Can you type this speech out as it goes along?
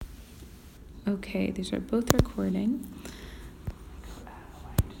Okay, these are both recording.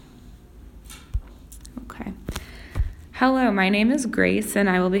 Okay. Hello, my name is Grace, and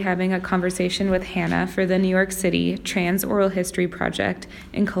I will be having a conversation with Hannah for the New York City Trans Oral History Project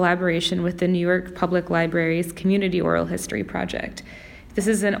in collaboration with the New York Public Library's Community Oral History Project. This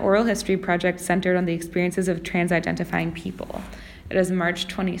is an oral history project centered on the experiences of trans-identifying people. It is March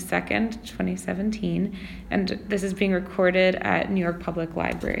 22nd, 2017, and this is being recorded at New York Public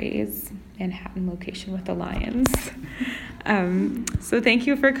Library's Manhattan location with the Lions. So thank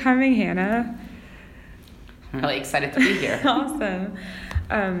you for coming, Hannah. I'm really excited to be here. Awesome.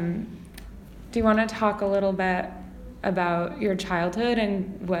 Do you want to talk a little bit about your childhood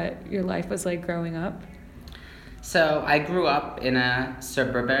and what your life was like growing up? So I grew up in a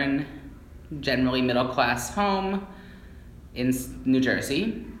suburban, generally middle-class home in New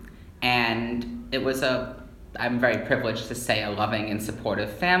Jersey, and it was I'm very privileged to say, a loving and supportive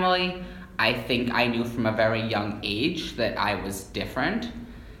family. I think I knew from a very young age that I was different,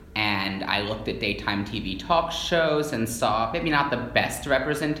 and I looked at daytime TV talk shows and saw maybe not the best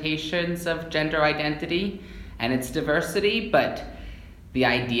representations of gender identity and its diversity, but the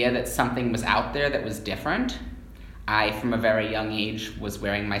idea that something was out there that was different. I, from a very young age, was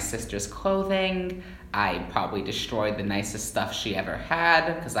wearing my sister's clothing. I probably destroyed the nicest stuff she ever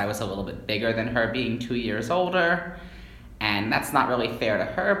had because I was a little bit bigger than her, being 2 years older. And that's not really fair to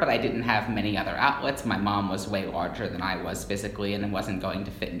her, but I didn't have many other outlets. My mom was way larger than I was physically and wasn't going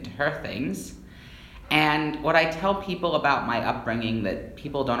to fit into her things. And what I tell people about my upbringing that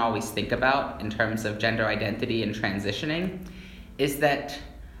people don't always think about in terms of gender identity and transitioning is that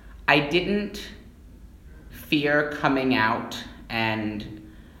I didn't fear coming out and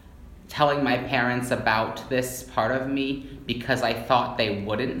telling my parents about this part of me because I thought they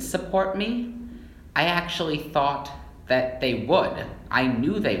wouldn't support me. I actually thought that they would. I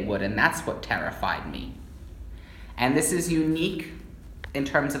knew they would, and that's what terrified me. And this is unique in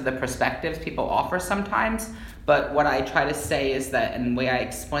terms of the perspectives people offer sometimes, but what I try to say is that, and the way I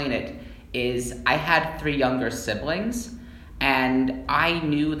explain it, is I had 3 younger siblings, and I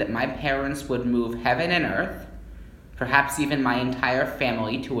knew that my parents would move heaven and earth, perhaps even my entire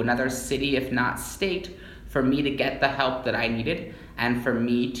family, to another city, if not state, for me to get the help that I needed, and for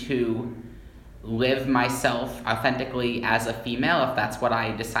me to live myself authentically as a female, if that's what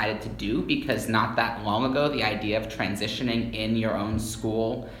I decided to do, because not that long ago, the idea of transitioning in your own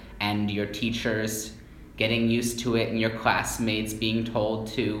school and your teachers getting used to it and your classmates being told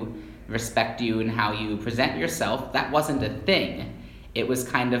to respect you and how you present yourself, that wasn't a thing. It was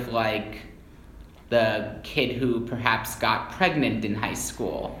kind of like the kid who perhaps got pregnant in high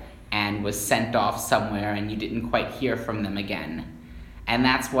school and was sent off somewhere and you didn't quite hear from them again. And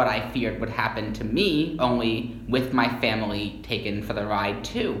that's what I feared would happen to me, only with my family taken for the ride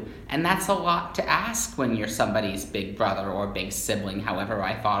too. And that's a lot to ask when you're somebody's big brother or big sibling, however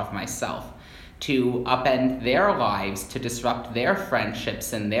I thought of myself, to upend their lives, to disrupt their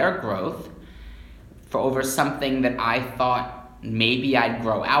friendships and their growth for over something that I thought maybe I'd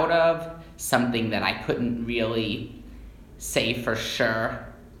grow out of, something that I couldn't really say for sure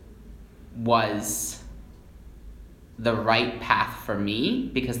was the right path for me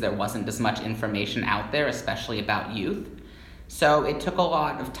because there wasn't as much information out there, especially about youth. So it took a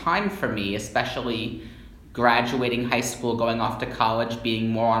lot of time for me, especially graduating high school, going off to college, being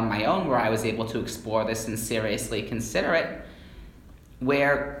more on my own, where I was able to explore this and seriously consider it,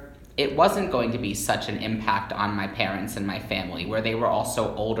 where it wasn't going to be such an impact on my parents and my family, where they were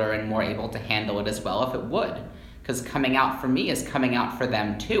also older and more able to handle it as well if it would. Because coming out for me is coming out for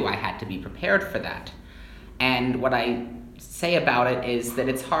them too. I had to be prepared for that. And what I say about it is that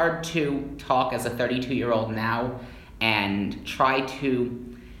it's hard to talk as a 32-year-old now and try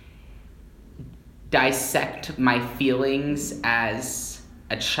to dissect my feelings as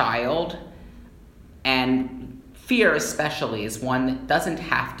a child. And fear especially is one that doesn't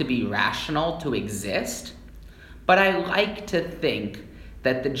have to be rational to exist. But I like to think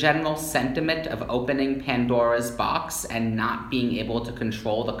that the general sentiment of opening Pandora's box and not being able to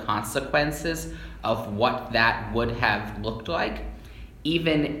control the consequences of what that would have looked like,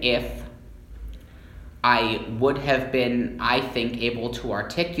 even if I would have been, I think, able to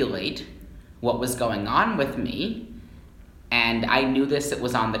articulate what was going on with me, and I knew this, it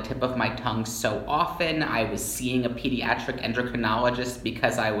was on the tip of my tongue so often. I was seeing a pediatric endocrinologist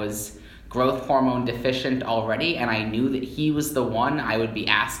because I was growth hormone deficient already, and I knew that he was the one I would be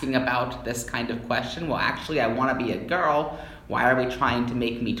asking about this kind of question. Well, actually, I want to be a girl. Why are we trying to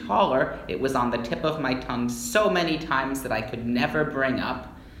make me taller? It was on the tip of my tongue so many times that I could never bring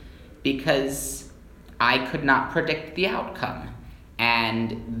up because I could not predict the outcome.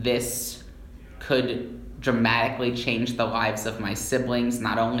 And this could dramatically change the lives of my siblings,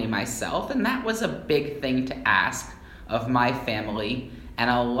 not only myself. And that was a big thing to ask of my family, and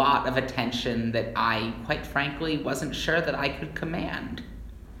a lot of attention that I, quite frankly, wasn't sure that I could command.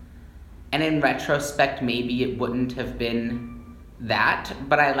 And in retrospect, maybe it wouldn't have been that,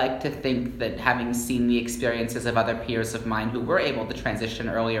 but I like to think that having seen the experiences of other peers of mine who were able to transition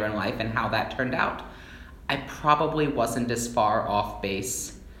earlier in life and how that turned out, I probably wasn't as far off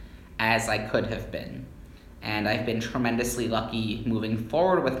base as I could have been. And I've been tremendously lucky moving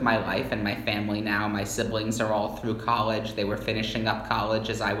forward with my life and my family now. My siblings are all through college. They were finishing up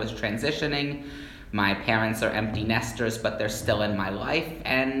college as I was transitioning. My parents are empty nesters, but they're still in my life.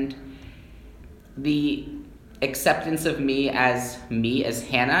 And the acceptance of me as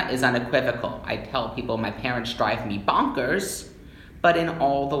Hannah is unequivocal. I tell people my parents drive me bonkers, but in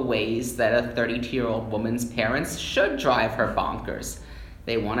all the ways that a 32-year-old woman's parents should drive her bonkers.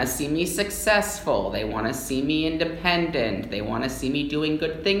 They want to see me successful. They want to see me independent. They want to see me doing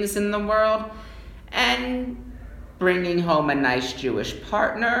good things in the world and bringing home a nice Jewish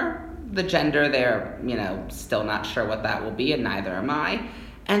partner. The gender, they're, still not sure what that will be, and neither am I.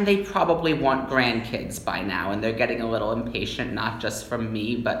 And they probably want grandkids by now, and they're getting a little impatient, not just from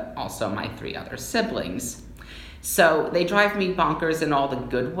me, but also my 3 other siblings. So they drive me bonkers in all the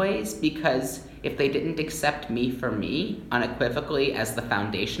good ways, because if they didn't accept me for me, unequivocally, as the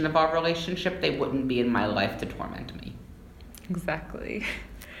foundation of our relationship, they wouldn't be in my life to torment me. Exactly.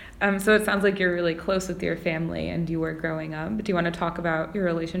 So it sounds like you're really close with your family and you were growing up. Do you want to talk about your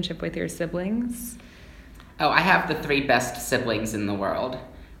relationship with your siblings? Oh, I have the 3 best siblings in the world.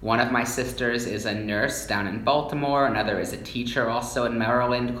 One of my sisters is a nurse down in Baltimore. Another is a teacher also in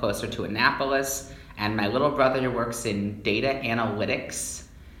Maryland, closer to Annapolis. And my little brother works in data analytics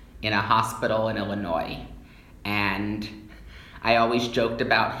in a hospital in Illinois. And I always joked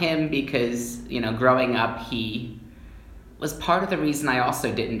about him because, growing up, he was part of the reason I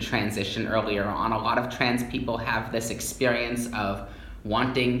also didn't transition earlier on. A lot of trans people have this experience of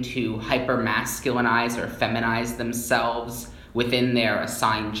wanting to hyper-masculinize or feminize themselves within their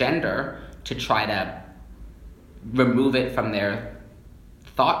assigned gender to try to remove it from their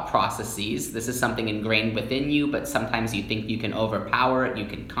thought processes. This is something ingrained within you, but sometimes you think you can overpower it, you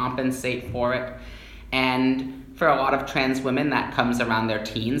can compensate for it. And for a lot of trans women, that comes around their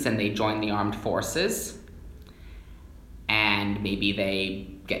teens and they join the armed forces. And maybe they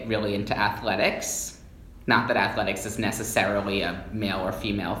get really into athletics. Not that athletics is necessarily a male or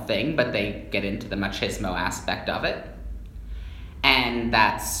female thing, but they get into the machismo aspect of it. And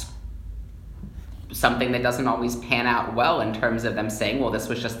that's something that doesn't always pan out well in terms of them saying, well, this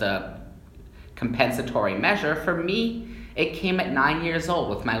was just a compensatory measure. For me, it came at 9 years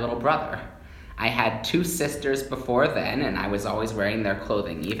old with my little brother. I had 2 sisters before then, and I was always wearing their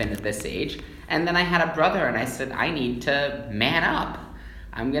clothing, even at this age. And then I had a brother, and I said, I need to man up.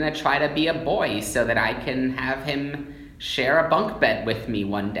 I'm going to try to be a boy so that I can have him share a bunk bed with me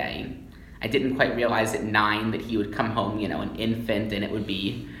one day. I didn't quite realize at 9 that he would come home, an infant, and it would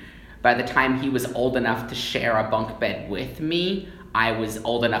be, by the time he was old enough to share a bunk bed with me, I was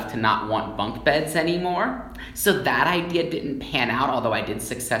old enough to not want bunk beds anymore. So that idea didn't pan out, although I did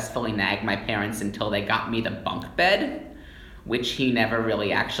successfully nag my parents until they got me the bunk bed, which he never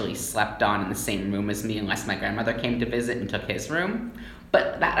really actually slept on in the same room as me unless my grandmother came to visit and took his room.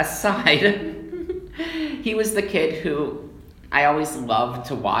 But that aside, he was the kid who I always loved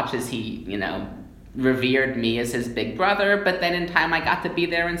to watch as he, revered me as his big brother, but then in time I got to be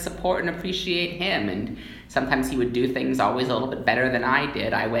there and support and appreciate him, and sometimes he would do things always a little bit better than I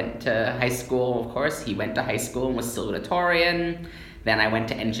did. I went to high school, of course, he went to high school and was salutatorian. Then I went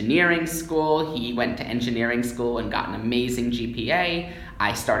to engineering school, he went to engineering school and got an amazing GPA.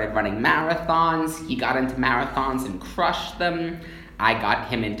 I started running marathons, he got into marathons and crushed them. I got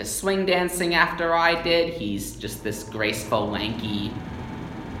him into swing dancing after I did. He's just this graceful, lanky,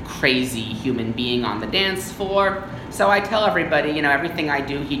 crazy human being on the dance floor. So I tell everybody, everything I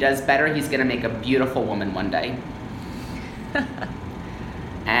do, he does better. He's going to make a beautiful woman one day.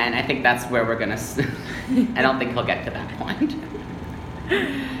 And I think that's where we're going to... I don't think he'll get to that point.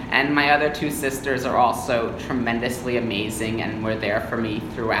 And my other 2 sisters are also tremendously amazing and were there for me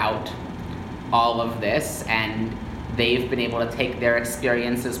throughout all of this. And they've been able to take their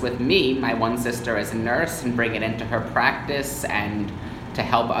experiences with me, my one sister as a nurse, and bring it into her practice and to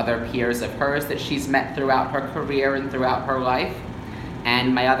help other peers of hers that she's met throughout her career and throughout her life.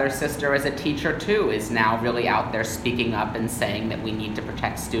 And my other sister as a teacher too is now really out there speaking up and saying that we need to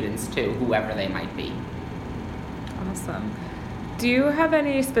protect students too, whoever they might be. Awesome. Do you have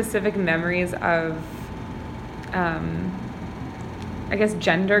any specific memories of I guess,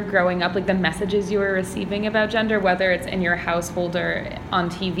 gender growing up, like the messages you were receiving about gender, whether it's in your household or on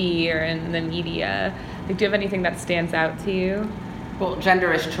TV or in the media? Like, do you have anything that stands out to you? Well,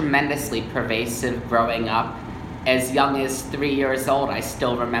 gender is tremendously pervasive growing up. As young as 3 years old, I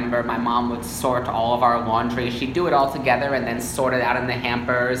still remember my mom would sort all of our laundry. She'd do it all together and then sort it out in the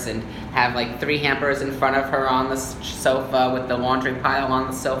hampers and have like 3 hampers in front of her on the sofa with the laundry pile on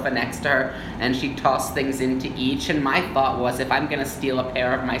the sofa next to her, and she'd toss things into each. And my thought was, if I'm gonna steal a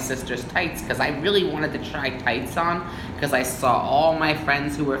pair of my sister's tights, because I really wanted to try tights on, because I saw all my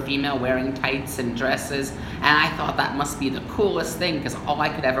friends who were female wearing tights and dresses, and I thought that must be the coolest thing, because all I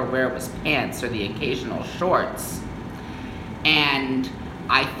could ever wear was pants or the occasional shorts. And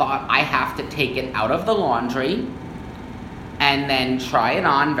I thought, I have to take it out of the laundry and then try it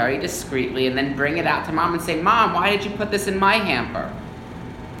on very discreetly and then bring it out to Mom and say, Mom, why did you put this in my hamper?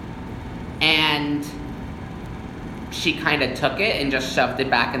 And she kind of took it and just shoved it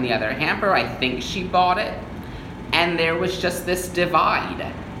back in the other hamper. I think she bought it. And there was just this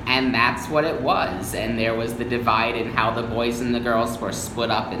divide. And that's what it was. And there was the divide in how the boys and the girls were split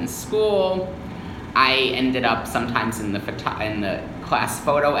up in school. I ended up sometimes in the class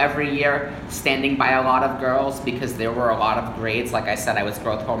photo every year, standing by a lot of girls, because there were a lot of grades. Like I said, I was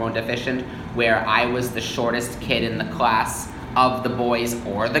growth hormone deficient, where I was the shortest kid in the class of the boys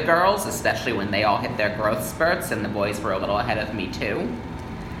or the girls, especially when they all hit their growth spurts, and the boys were a little ahead of me too.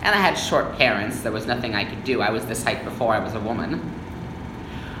 And I had short parents. There was nothing I could do. I was this height before I was a woman.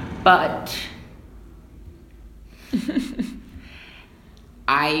 But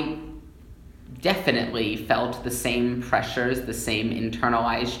I definitely felt the same pressures, the same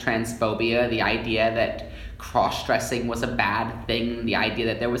internalized transphobia, the idea that cross-dressing was a bad thing, the idea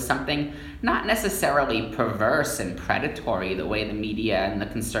that there was something not necessarily perverse and predatory the way the media and the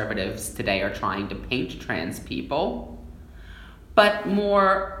conservatives today are trying to paint trans people, but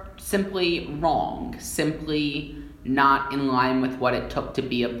more simply wrong, simply not in line with what it took to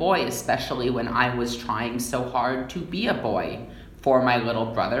be a boy, especially when I was trying so hard to be a boy for my little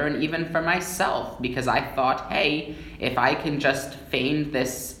brother and even for myself, because I thought, hey, if I can just feign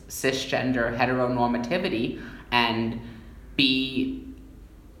this cisgender heteronormativity and be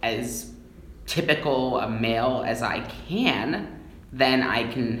as typical a male as I can, then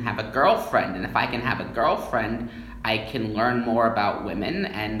I can have a girlfriend. And if I can have a girlfriend, I can learn more about women,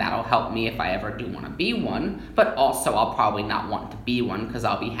 and that'll help me if I ever do want to be one. But also, I'll probably not want to be one, because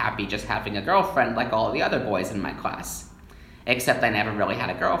I'll be happy just having a girlfriend like all of the other boys in my class. Except I never really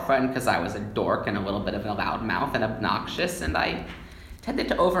had a girlfriend, because I was a dork and a little bit of a loudmouth and obnoxious, and I tended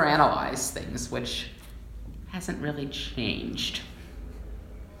to overanalyze things, which hasn't really changed.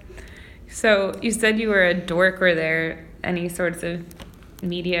 So you said you were a dork. Were there any sorts of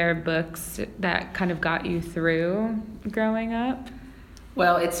media or books that kind of got you through growing up?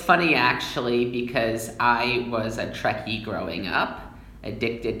 Well, it's funny, actually, because I was a Trekkie growing up.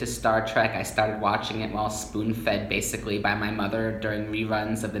 Addicted to Star Trek. I started watching it while spoon-fed basically by my mother during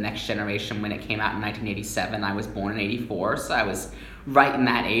reruns of The Next Generation when it came out in 1987. I was born in 84, so I was right in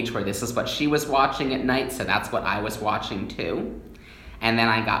that age where this is what she was watching at night, so that's what I was watching too. And then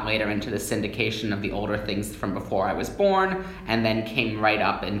I got later into the syndication of the older things from before I was born, and then came right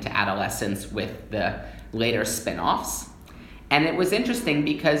up into adolescence with the later spin-offs. And it was interesting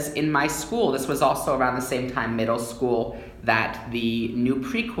because in my school, this was also around the same time, middle school, that the new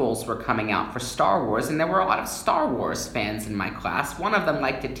prequels were coming out for Star Wars, and there were a lot of Star Wars fans in my class. One of them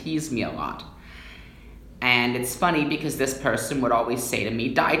liked to tease me a lot. And it's funny because this person would always say to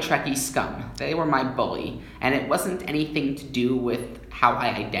me, "Die Trekkie scum." They were my bully. And it wasn't anything to do with how I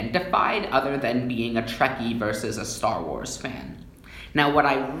identified other than being a Trekkie versus a Star Wars fan. Now, what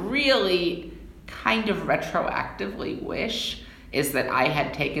I really kind of retroactively wish is that I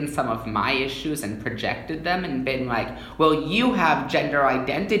had taken some of my issues and projected them and been like, well, you have gender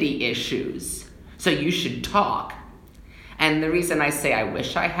identity issues, so you should talk. And the reason I say I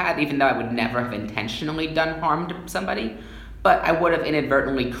wish I had, even though I would never have intentionally done harm to somebody, but I would have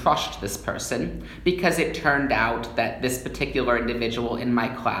inadvertently crushed this person, because it turned out that this particular individual in my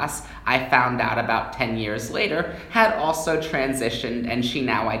class, I found out about 10 years later, had also transitioned, and she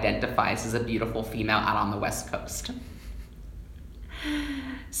now identifies as a beautiful female out on the West Coast.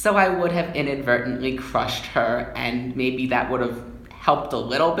 So I would have inadvertently crushed her, and maybe that would have helped a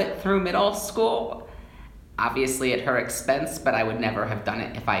little bit through middle school. Obviously at her expense, but I would never have done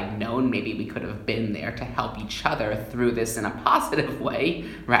it if I'd known. Maybe we could have been there to help each other through this in a positive way,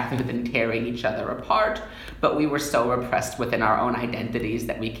 rather than tearing each other apart. But we were so repressed within our own identities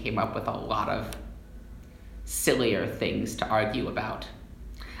that we came up with a lot of sillier things to argue about.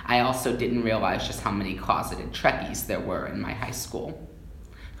 I also didn't realize just how many closeted Trekkies there were in my high school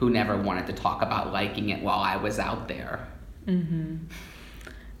who never wanted to talk about liking it while I was out there.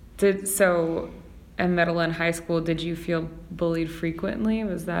 So in middle and high school, did you feel bullied frequently?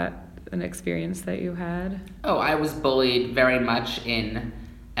 Was that an experience that you had? Oh, I was bullied very much in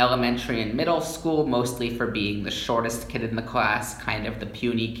elementary and middle school, mostly for being the shortest kid in the class, kind of the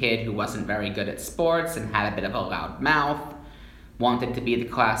puny kid who wasn't very good at sports and had a bit of a loud mouth, wanted to be the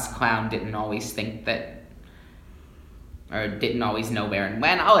class clown, didn't always know where and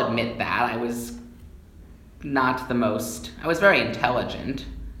when. I'll admit that. I was very intelligent,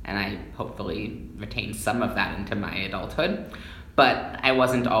 and I hopefully retained some of that into my adulthood, but I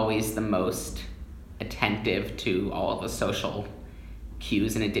wasn't always the most attentive to all of the social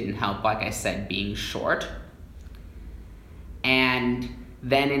cues, and it didn't help, like I said, being short. And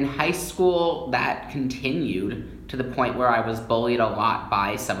then in high school, that continued to the point where I was bullied a lot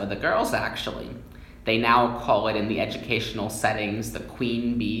by some of the girls, actually. They now call it in the educational settings the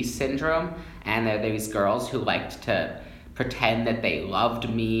queen bee syndrome, and there are these girls who liked to pretend that they loved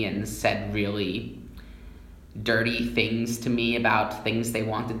me and said really dirty things to me about things they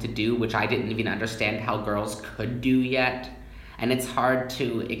wanted to do, which I didn't even understand how girls could do yet. And it's hard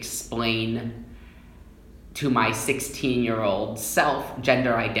to explain to my 16-year-old self,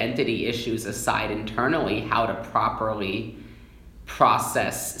 gender identity issues aside internally, how to properly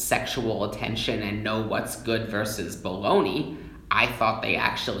process sexual attention and know what's good versus baloney. I thought they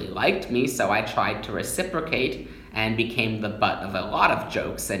actually liked me, so I tried to reciprocate and became the butt of a lot of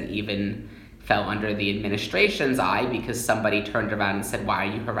jokes, and even fell under the administration's eye because somebody turned around and said, "Why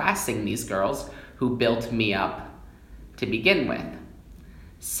are you harassing these girls who built me up to begin with?"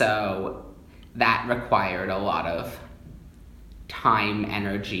 So that required a lot of time,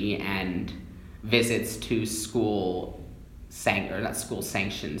 energy, and visits to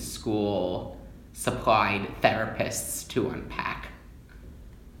school-sanctioned, school-supplied therapists to unpack.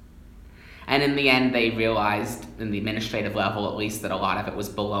 And in the end, they realized, in the administrative level at least, that a lot of it was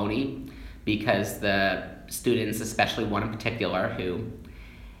baloney, because the students, especially one in particular, who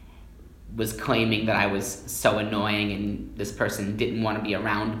was claiming that I was so annoying and this person didn't want to be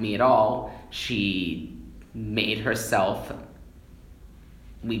around me at all,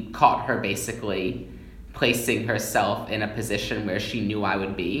 we caught her basically placing herself in a position where she knew I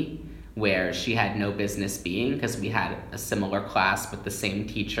would be, where she had no business being, because we had a similar class with the same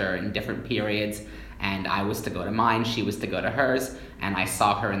teacher in different periods, and I was to go to mine, she was to go to hers, and I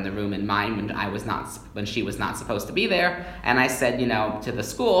saw her in the room in mine when she was not supposed to be there, and I said, to the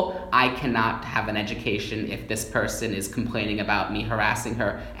school, I cannot have an education if this person is complaining about me harassing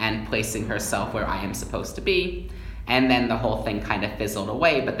her and placing herself where I am supposed to be. And then the whole thing kind of fizzled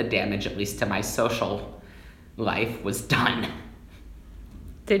away, but the damage, at least to my social life, was done.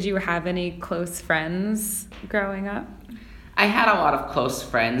 Did you have any close friends growing up? I had a lot of close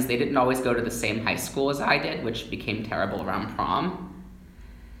friends. They didn't always go to the same high school as I did, which became terrible around prom.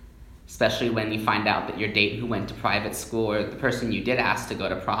 Especially when you find out that your date who went to private school, or the person you did ask to go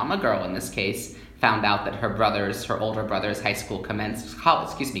to prom, a girl in this case, found out that her older brother's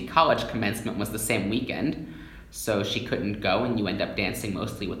college commencement was the same weekend, so she couldn't go, and you end up dancing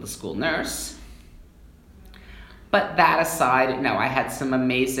mostly with the school nurse. But that aside, no, I had some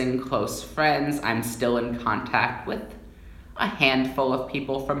amazing close friends. I'm still in contact with a handful of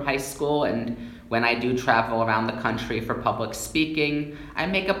people from high school, and when I do travel around the country for public speaking, I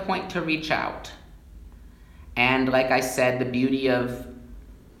make a point to reach out. And like I said, the beauty of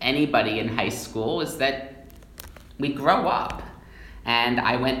anybody in high school is that we grow up. And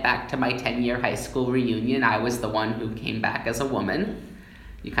I went back to my 10-year high school reunion. I was the one who came back as a woman.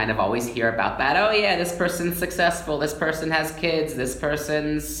 You kind of always hear about that. Oh yeah, this person's successful, this person has kids, this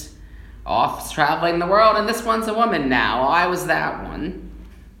person's off traveling the world, and this one's a woman now. I was that one.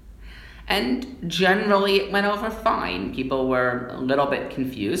 And generally it went over fine. People were a little bit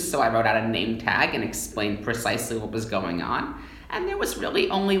confused, so I wrote out a name tag and explained precisely what was going on. And there was really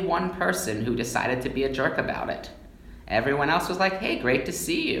only one person who decided to be a jerk about it. Everyone else was like, "Hey, great to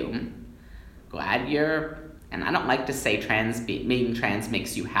see you. Glad you're..." And I don't like to say being trans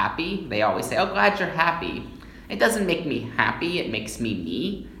makes you happy. They always say, "Oh, glad you're happy." It doesn't make me happy, it makes me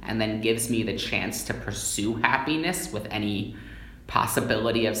me, and then gives me the chance to pursue happiness with any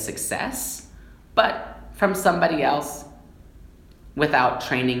possibility of success. But from somebody else, without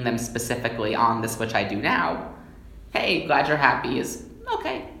training them specifically on this, which I do now, "Hey, glad you're happy" is,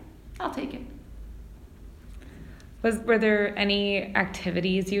 okay, I'll take it. Were there any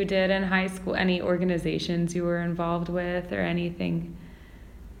activities you did in high school, any organizations you were involved with, or anything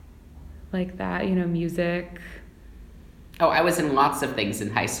like that, music? Oh, I was in lots of things in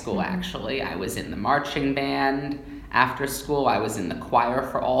high school, actually. I was in the marching band after school. I was in the choir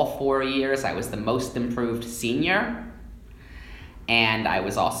for all 4 years. I was the most improved senior. And I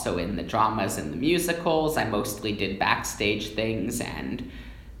was also in the dramas and the musicals. I mostly did backstage things and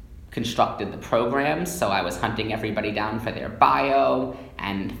constructed the programs. So I was hunting everybody down for their bio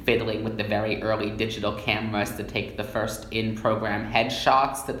and fiddling with the very early digital cameras to take the first in-program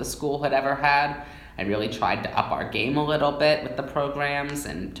headshots that the school had ever had. I really tried to up our game a little bit with the programs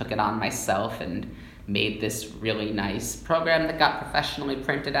and took it on myself and made this really nice program that got professionally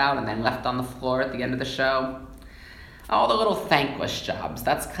printed out and then left on the floor at the end of the show. All the little thankless jobs,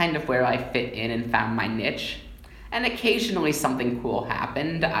 that's kind of where I fit in and found my niche. And occasionally something cool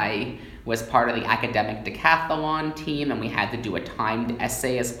happened. I was part of the academic decathlon team, and we had to do a timed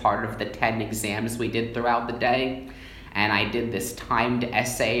essay as part of the 10 exams we did throughout the day. And I did this timed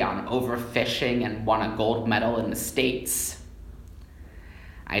essay on overfishing and won a gold medal in the States.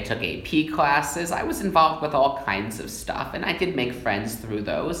 I took AP classes. I was involved with all kinds of stuff, and I did make friends through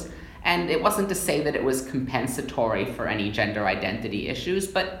those. And it wasn't to say that it was compensatory for any gender identity issues,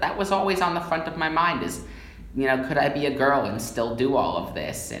 but that was always on the front of my mind is, could I be a girl and still do all of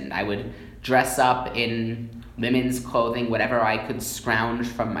this? And I would dress up in women's clothing, whatever I could scrounge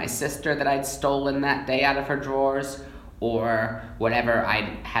from my sister that I'd stolen that day out of her drawers, or whatever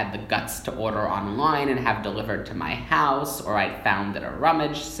I'd had the guts to order online and have delivered to my house, or I'd found at a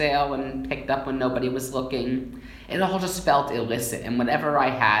rummage sale and picked up when nobody was looking. It all just felt illicit, and whatever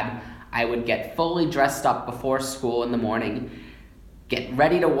I had, I would get fully dressed up before school in the morning, get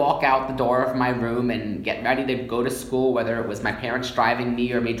ready to walk out the door of my room and get ready to go to school, whether it was my parents driving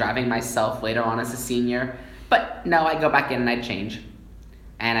me or me driving myself later on as a senior. But no, I'd go back in and I'd change.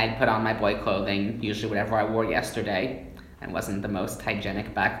 And I'd put on my boy clothing, usually whatever I wore yesterday. I wasn't the most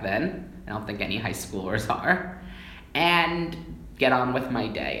hygienic back then. I don't think any high schoolers are. And get on with my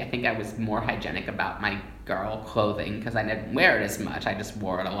day. I think I was more hygienic about my girl clothing because I didn't wear it as much. I just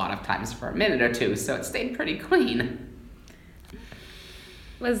wore it a lot of times for a minute or two, so it stayed pretty clean.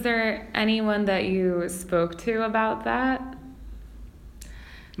 Was there anyone that you spoke to about that?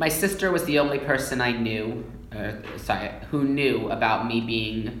 My sister was the only person I knew, who knew about me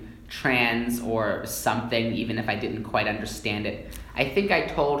being trans or something, even if I didn't quite understand it. I think I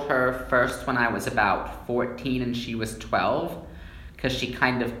told her first when I was about 14 and she was 12, because she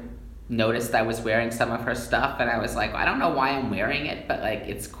kind of noticed I was wearing some of her stuff, and I was like, I don't know why I'm wearing it, but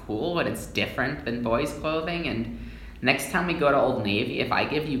it's cool and it's different than boys' clothing, and next time we go to Old Navy, if I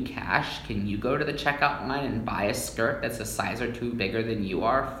give you cash, can you go to the checkout line and buy a skirt that's a size or two bigger than you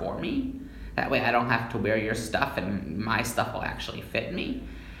are for me? That way I don't have to wear your stuff and my stuff will actually fit me.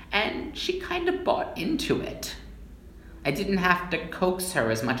 And she kind of bought into it. I didn't have to coax her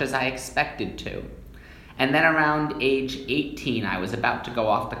as much as I expected to. And then around age 18, I was about to go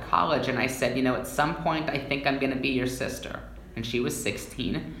off to college, and I said, at some point I think I'm going to be your sister. And she was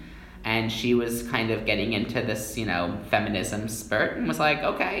 16, and she was kind of getting into this, feminism spurt, and was like,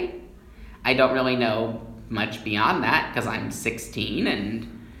 okay. I don't really know much beyond that, because I'm 16,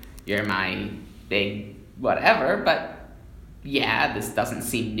 and you're my big whatever, but yeah, this doesn't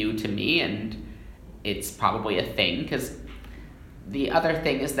seem new to me, and it's probably a thing, because the other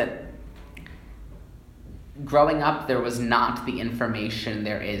thing is that growing up, there was not the information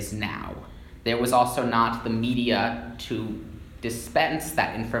there is now. There was also not the media to dispense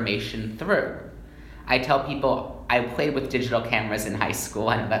that information through. I tell people I played with digital cameras in high school.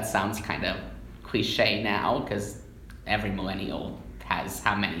 I know that sounds kind of cliche now, because every millennial has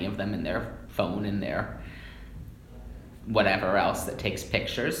how many of them in their phone and their whatever else that takes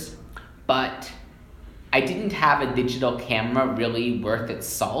pictures. But I didn't have a digital camera really worth its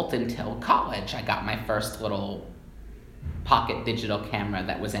salt until college. I got my first little pocket digital camera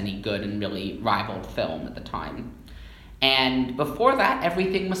that was any good and really rivaled film at the time. And before that,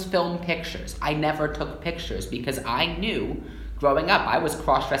 everything was film pictures. I never took pictures because I knew growing up, I was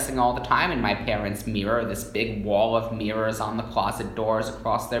cross-dressing all the time in my parents' mirror, this big wall of mirrors on the closet doors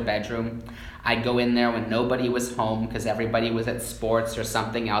across their bedroom. I'd go in there when nobody was home because everybody was at sports or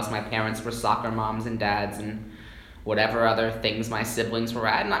something else. My parents were soccer moms and dads and whatever other things my siblings were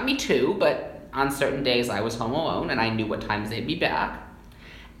at. Not me too, but on certain days I was home alone and I knew what times they'd be back.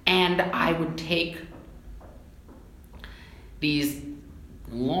 And I would take these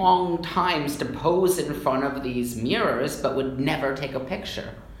long times to pose in front of these mirrors, but would never take a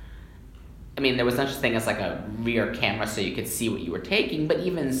picture. I mean, there was no such thing as a rear camera so you could see what you were taking, but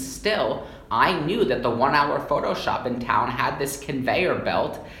even still, I knew that the 1 hour photo shop in town had this conveyor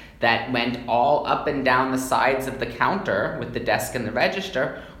belt that went all up and down the sides of the counter with the desk and the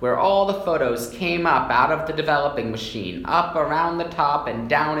register, where all the photos came up out of the developing machine, up around the top and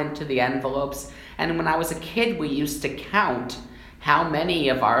down into the envelopes. And when I was a kid, we used to count how many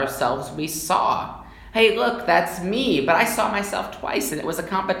of ourselves we saw. Hey, look, that's me, but I saw myself twice, and it was a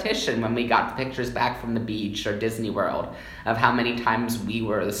competition when we got the pictures back from the beach or Disney World of how many times we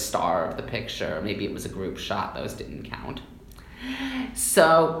were the star of the picture. Maybe it was a group shot. Those didn't count.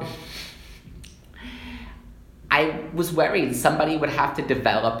 So I was worried somebody would have to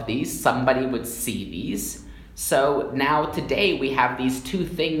develop these, somebody would see these. So now today we have these two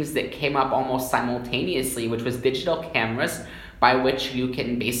things that came up almost simultaneously, which was digital cameras, by which you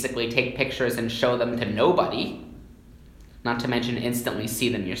can basically take pictures and show them to nobody, not to mention instantly see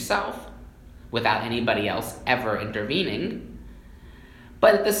them yourself, without anybody else ever intervening.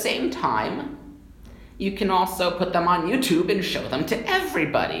 But at the same time, you can also put them on YouTube and show them to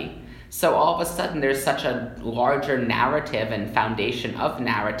everybody. So all of a sudden there's such a larger narrative and foundation of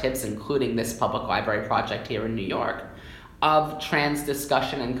narratives, including this public library project here in New York, of trans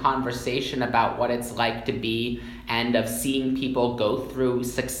discussion and conversation about what it's like to be, and of seeing people go through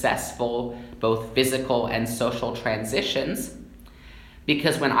successful both physical and social transitions.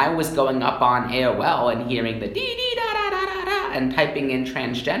 Because when I was going up on AOL and hearing the dee-dee-da-da-da-da-da and typing in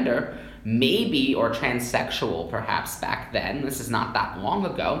transgender, maybe, or transsexual perhaps back then, this is not that long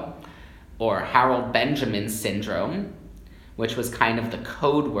ago, or Harold Benjamin syndrome, which was kind of the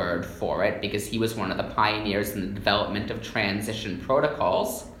code word for it because he was one of the pioneers in the development of transition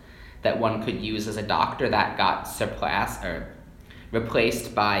protocols that one could use as a doctor, that got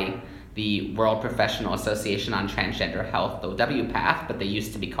replaced by the World Professional Association on Transgender Health, the WPATH, but they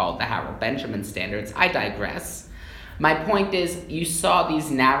used to be called the Harold Benjamin Standards. I digress. My point is, you saw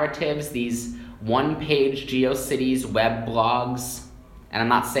these narratives, these one-page GeoCities web blogs, and I'm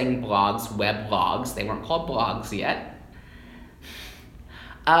not saying blogs, web blogs, they weren't called blogs yet,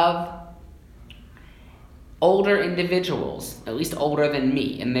 of older individuals, at least older than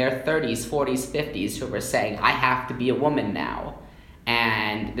me, in their 30s, 40s, 50s, who were saying, I have to be a woman now,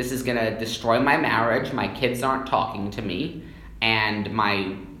 and this is going to destroy my marriage, my kids aren't talking to me, and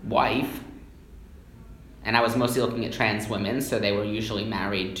my wife, and I was mostly looking at trans women, so they were usually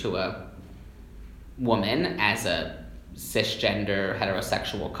married to a woman as a cisgender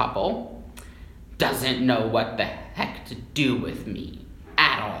heterosexual couple, doesn't know what the heck to do with me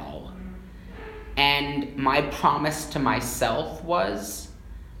at all. And my promise to myself was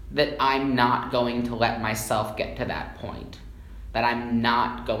that I'm not going to let myself get to that point, that I'm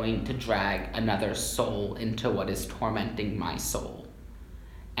not going to drag another soul into what is tormenting my soul.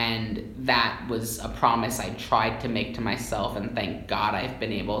 And that was a promise I tried to make to myself, and thank God I've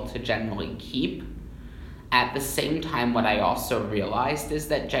been able to generally keep. At the same time, what I also realized is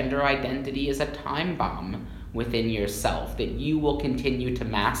that gender identity is a time bomb within yourself, that you will continue to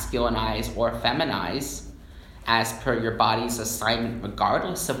masculinize or feminize as per your body's assignment,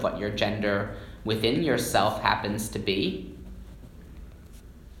 regardless of what your gender within yourself happens to be,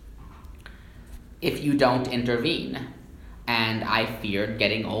 if you don't intervene. And I feared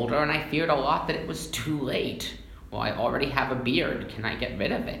getting older, and I feared a lot that it was too late. Well, I already have a beard. Can I get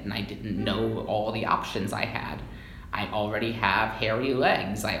rid of it? And I didn't know all the options I had. I already have hairy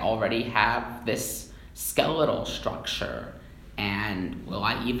legs. I already have this skeletal structure. And will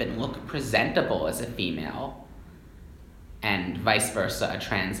I even look presentable as a female? And vice versa, a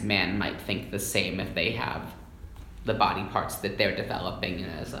trans man might think the same if they have the body parts that they're developing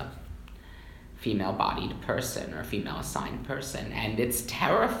as a female-bodied person or female-assigned person. And it's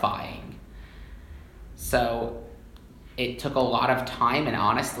terrifying. So it took a lot of time, and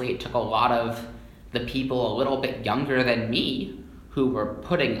honestly, it took a lot of the people a little bit younger than me who were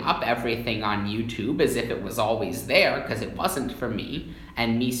putting up everything on YouTube as if it was always there, because it wasn't for me,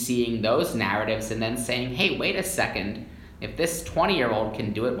 and me seeing those narratives and then saying, hey, wait a second, if this 20-year-old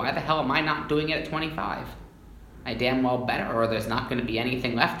can do it, why the hell am I not doing it at 25? I damn well better, or there's not going to be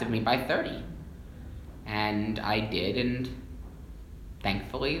anything left of me by 30. And I did, and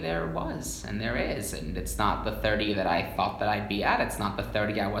thankfully there was, and there is, and it's not the 30 that I thought that I'd be at, it's not the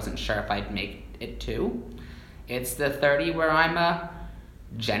 30 I wasn't sure if I'd make it to, it's the 30 where I'm a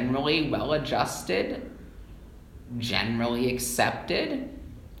generally well-adjusted, generally accepted,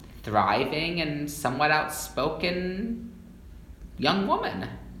 thriving, and somewhat outspoken young woman.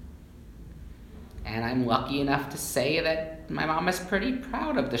 And I'm lucky enough to say that my mom is pretty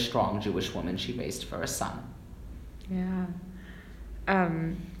proud of the strong Jewish woman she raised for a son. Yeah.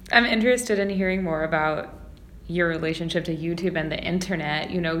 I'm interested in hearing more about your relationship to YouTube and the internet.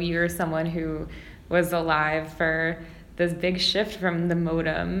 You know, you're someone who was alive for this big shift from the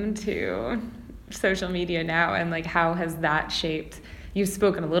modem to social media now, and like how has that shaped? You've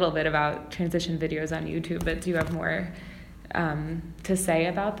spoken a little bit about transition videos on YouTube, but do you have more to say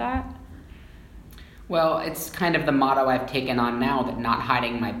about that? Well, it's kind of the motto I've taken on now, that not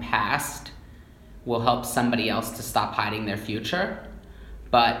hiding my past will help somebody else to stop hiding their future.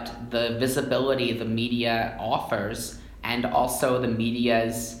 But the visibility the media offers, and also the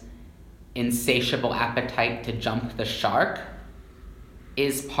media's insatiable appetite to jump the shark,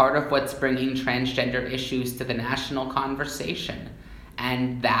 is part of what's bringing transgender issues to the national conversation.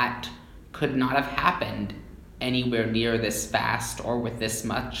 And that could not have happened anywhere near this fast or with this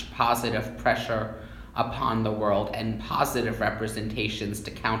much positive pressure upon the world and positive representations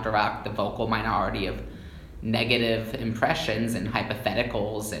to counteract the vocal minority of negative impressions and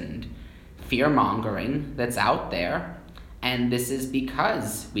hypotheticals and fear-mongering that's out there. And this is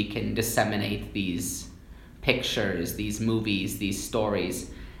because we can disseminate these pictures, these movies, these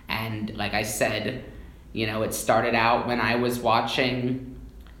stories. And like I said, it started out when I was watching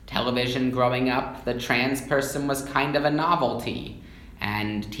television growing up. The trans person was kind of a novelty,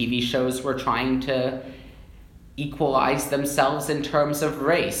 and TV shows were trying to equalize themselves in terms of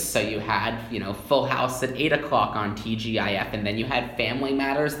race. So you had, Full House at 8 o'clock on TGIF, and then you had Family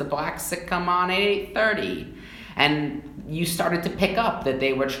Matters, the black sitcom, on at 8:30. And you started to pick up that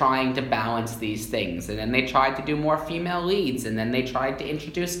they were trying to balance these things, and then they tried to do more female leads, and then they tried to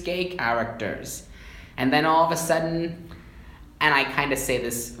introduce gay characters. And then all of a sudden, and I kind of say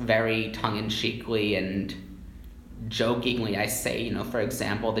this very tongue-in-cheekly and jokingly, I say, for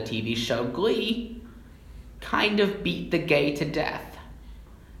example, the TV show Glee kind of beat the gay to death.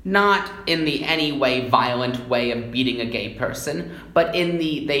 Not in the any way violent way of beating a gay person, but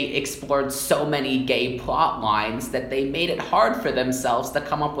they explored so many gay plot lines that they made it hard for themselves to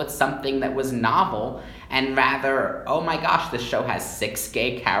come up with something that was novel, and rather, oh my gosh, this show has 6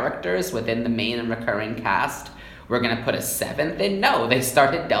 gay characters within the main and recurring cast, we're going to put a 7th in? No, they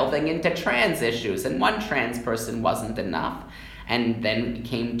started delving into trans issues, and one trans person wasn't enough. And then it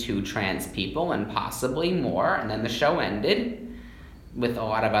became 2 trans people and possibly more, and then the show ended with a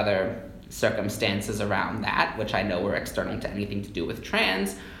lot of other circumstances around that, which I know were external to anything to do with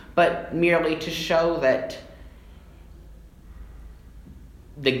trans, but merely to show that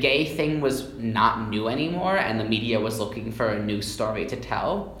the gay thing was not new anymore and the media was looking for a new story to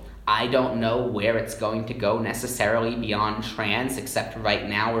tell. I don't know where it's going to go necessarily beyond trans, except right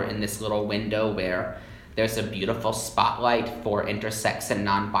now we're in this little window where there's a beautiful spotlight for intersex and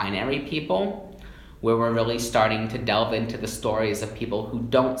non-binary people, where we're really starting to delve into the stories of people who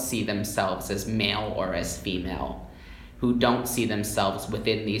don't see themselves as male or as female, who don't see themselves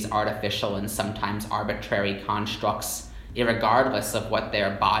within these artificial and sometimes arbitrary constructs, irregardless of what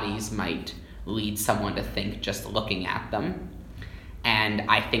their bodies might lead someone to think just looking at them. And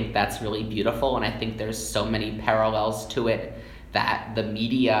I think that's really beautiful, and I think there's so many parallels to it that the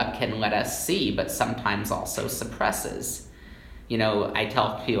media can let us see, but sometimes also suppresses. I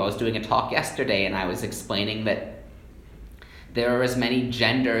tell people, I was doing a talk yesterday and I was explaining that there are as many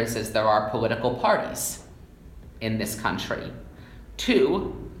genders as there are political parties in this country.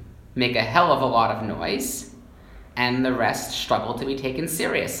 2 make a hell of a lot of noise, and the rest struggle to be taken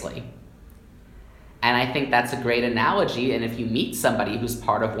seriously. And I think that's a great analogy, and if you meet somebody who's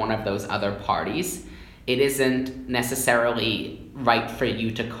part of one of those other parties, it isn't necessarily right for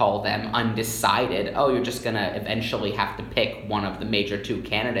you to call them undecided. Oh, you're just going to eventually have to pick one of the major 2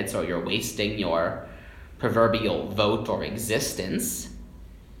 candidates, or you're wasting your proverbial vote or existence.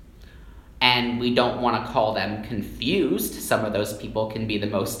 And we don't want to call them confused. Some of those people can be the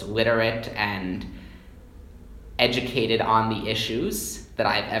most literate and educated on the issues that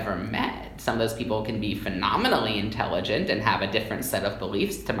I've ever met. Some of those people can be phenomenally intelligent and have a different set of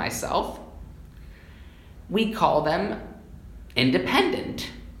beliefs to myself. We call them independent.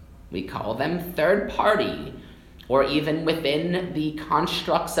 We call them third party. Or even within the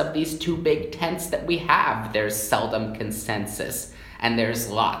constructs of these 2 big tents that we have, there's seldom consensus, and there's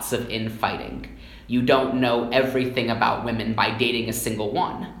lots of infighting. You don't know everything about women by dating a single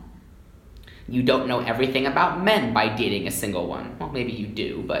one. You don't know everything about men by dating a single one. Well, maybe you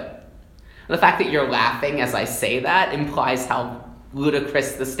do, but the fact that you're laughing as I say that implies how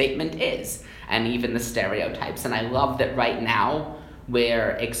ludicrous the statement is, and even the stereotypes. And I love that right now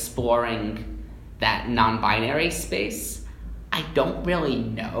we're exploring that non-binary space. I don't really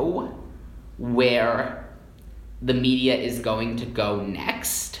know where the media is going to go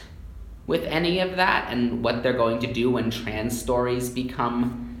next with any of that, and what they're going to do when trans stories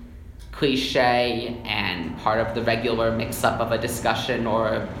become cliche and part of the regular mix-up of a discussion or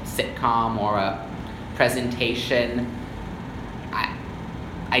a sitcom or a presentation.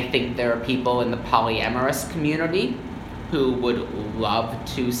 I think there are people in the polyamorous community who would love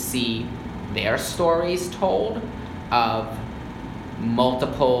to see their stories told of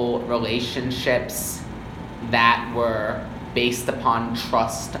multiple relationships that were based upon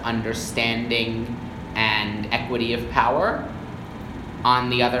trust, understanding, and equity of power. On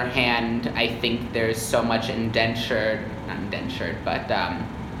the other hand, I think there's so much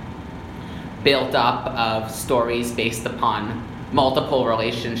built up of stories based upon multiple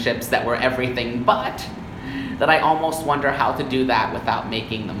relationships that were everything but, that I almost wonder how to do that without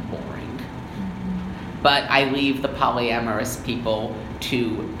making them boring. But I leave the polyamorous people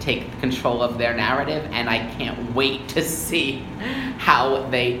to take control of their narrative, and I can't wait to see how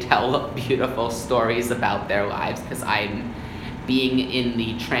they tell beautiful stories about their lives, because I'm being in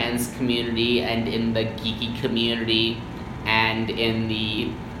the trans community and in the geeky community and in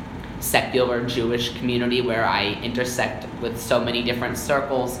the secular Jewish community where I intersect with so many different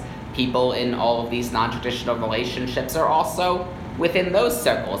circles. People in all of these non-traditional relationships are also within those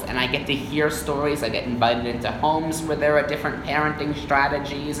circles, and I get to hear stories. I get invited into homes where there are different parenting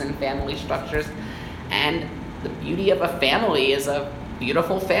strategies and family structures, and the beauty of a family is a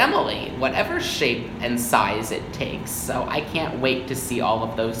beautiful family, whatever shape and size it takes. So I can't wait to see all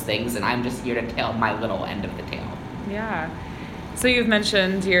of those things, and I'm just here to tell my little end of the tale. Yeah. So you've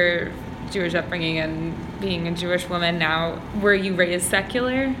mentioned your Jewish upbringing and being a Jewish woman now. Were you raised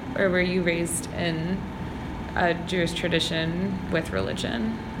secular, or were you raised in a Jewish tradition with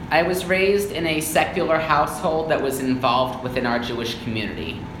religion? I was raised in a secular household that was involved within our Jewish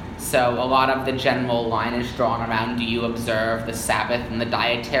community. So a lot of the general line is drawn around, do you observe the Sabbath and the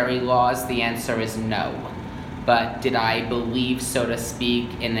dietary laws? The answer is no. But did I believe, so to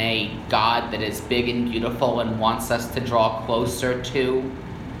speak, in a God that is big and beautiful and wants us to draw closer to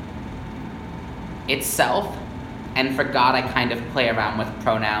itself? And for God, I kind of play around with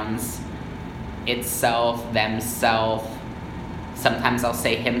pronouns. Itself, themself. Sometimes I'll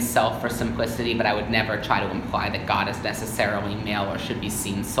say himself for simplicity, but I would never try to imply that God is necessarily male or should be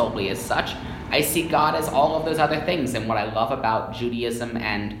seen solely as such. I see God as all of those other things, and what I love about Judaism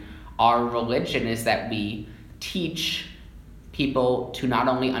and our religion is that we teach people to not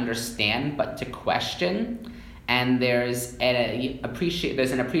only understand but to question. And there's an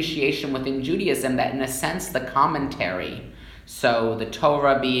appreciation within Judaism that, in a sense, the commentary, so the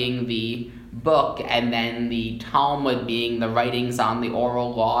Torah being the book and then the Talmud being the writings on the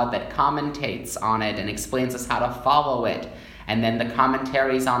oral law that commentates on it and explains us how to follow it, and then the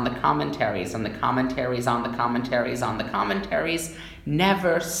commentaries on the commentaries and the commentaries on the commentaries on the commentaries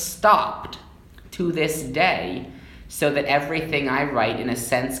never stopped to this day, so that everything I write, in a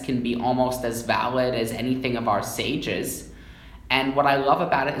sense, can be almost as valid as anything of our sages. And what I love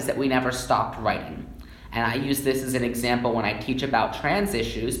about it is that we never stopped writing. And I use this as an example when I teach about trans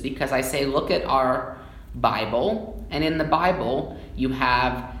issues, because I say, look at our Bible, and in the Bible, you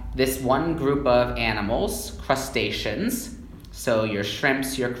have this one group of animals, crustaceans, so your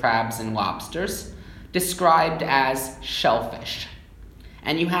shrimps, your crabs, and lobsters, described as shellfish.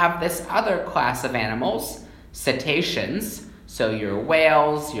 And you have this other class of animals, cetaceans, so your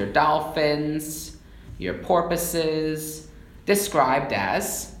whales, your dolphins, your porpoises, described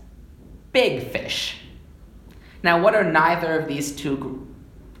as big fish. Now, what are neither of these two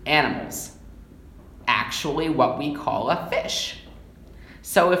animals? Actually, what we call a fish.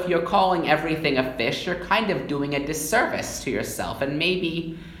 So if you're calling everything a fish, you're kind of doing a disservice to yourself, and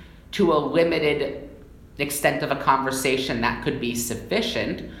maybe to a limited extent of a conversation that could be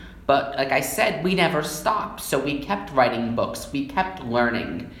sufficient. But like I said, we never stopped. So we kept writing books. We kept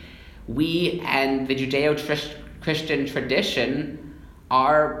learning. We and the Judeo-Christian tradition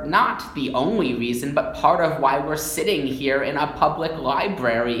are not the only reason, but part of why we're sitting here in a public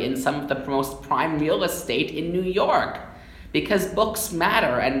library in some of the most prime real estate in New York. Because books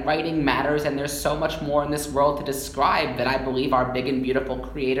matter and writing matters, and there's so much more in this world to describe that I believe our big and beautiful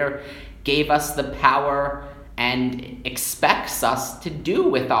Creator gave us the power and expects us to do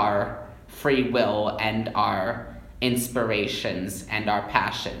with our free will and our inspirations and our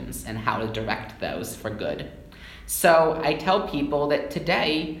passions, and how to direct those for good. So I tell people that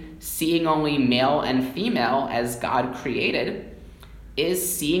today, seeing only male and female as God created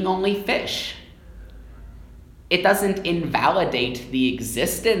is seeing only fish. It doesn't invalidate the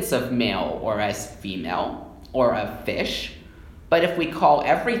existence of male or as female or of fish. But if we call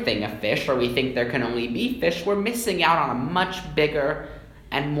everything a fish, or we think there can only be fish, we're missing out on a much bigger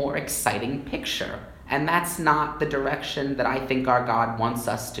and more exciting picture. And that's not the direction that I think our God wants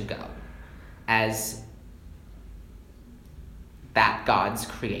us to go as that God's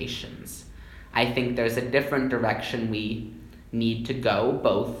creations. I think there's a different direction we need to go,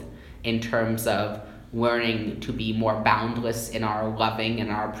 both in terms of learning to be more boundless in our loving and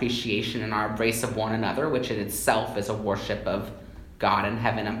our appreciation and our embrace of one another, which in itself is a worship of God in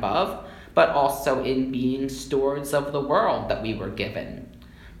heaven above, but also in being stewards of the world that we were given,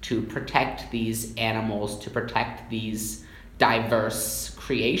 to protect these animals, to protect these diverse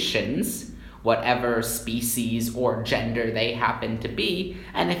creations, whatever species or gender they happen to be.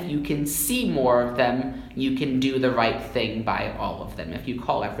 And if you can see more of them, you can do the right thing by all of them. If you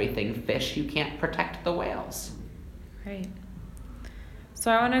call everything fish, you can't protect the whales. Right. So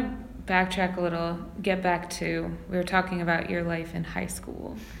I want to backtrack a little, get back to, we were talking about your life in high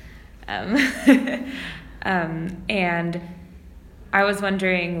school. And I was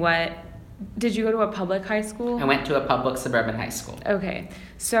wondering, did you go to a public high school? I went to a public suburban high school. Okay.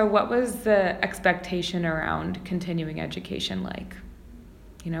 So what was the expectation around continuing education like?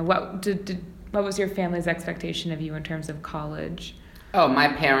 You know, what was your family's expectation of you in terms of college? Oh, my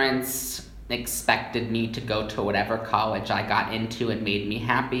parents expected me to go to whatever college I got into and made me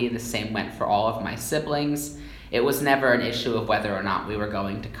happy. The same went for all of my siblings. It was never an issue of whether or not we were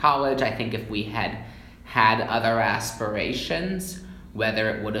going to college. I think if we had other aspirations, whether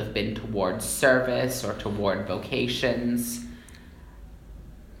it would have been towards service or toward vocations,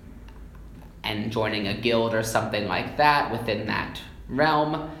 and joining a guild or something like that within that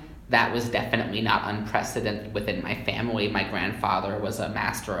realm, that was definitely not unprecedented within my family. My grandfather was a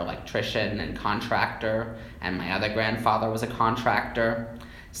master electrician and contractor, and my other grandfather was a contractor.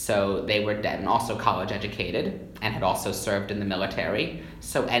 So they were and also college educated and had also served in the military.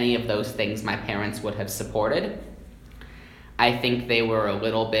 So any of those things my parents would have supported. I think they were a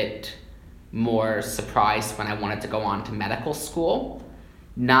little bit more surprised when I wanted to go on to medical school.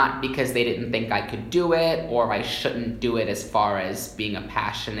 Not because they didn't think I could do it or I shouldn't do it as far as being a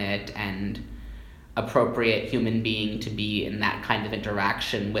passionate and appropriate human being to be in that kind of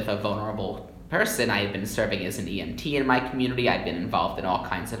interaction with a vulnerable person. I had been serving as an EMT in my community. I'd been involved in all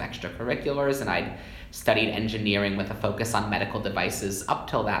kinds of extracurriculars, and I'd studied engineering with a focus on medical devices up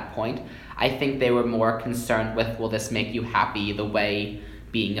till that point. I think they were more concerned with, will this make you happy the way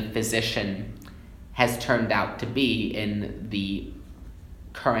being a physician has turned out to be in the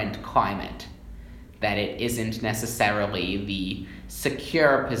current climate, that it isn't necessarily the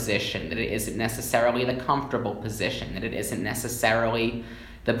secure position, that it isn't necessarily the comfortable position, that it isn't necessarily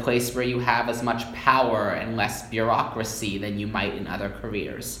the place where you have as much power and less bureaucracy than you might in other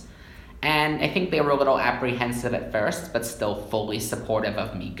careers. And I think they were a little apprehensive at first, but still fully supportive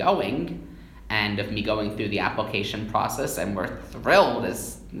of me going and of me going through the application process, and were thrilled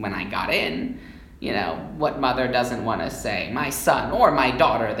as when I got in. You know, what mother doesn't want to say, my son or my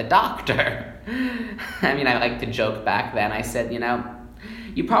daughter, the doctor? I mean, I like to joke back then. I said, you know,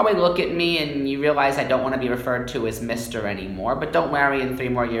 you probably look at me and you realize I don't want to be referred to as Mr. anymore, but don't worry, in 3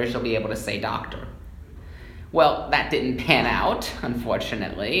 more years you'll be able to say doctor. Well, that didn't pan out,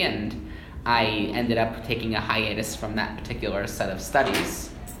 unfortunately, and I ended up taking a hiatus from that particular set of studies.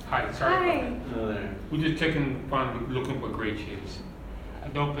 Hi, sorry. Hi. Hello there. We're just looking for grade shapes.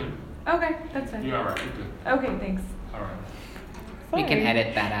 Open. Okay, that's fine. You're all right. You're good. Okay, thanks. All right. We can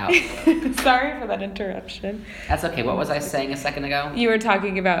edit that out. Sorry for that interruption. That's okay. What was I saying a second ago? You were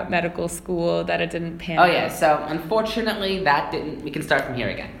talking about medical school, that it didn't pan out. Oh yeah, so unfortunately that didn't, we can start from here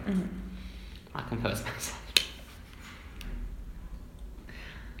again. Mm-hmm. I'll compose myself.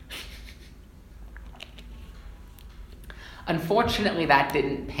 Unfortunately that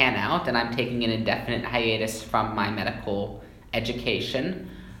didn't pan out, and I'm taking an indefinite hiatus from my medical education.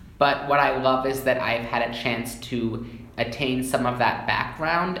 But what I love is that I've had a chance to attain some of that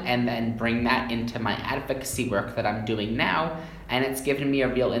background and then bring that into my advocacy work that I'm doing now. And it's given me a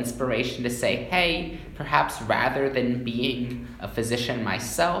real inspiration to say, hey, perhaps rather than being a physician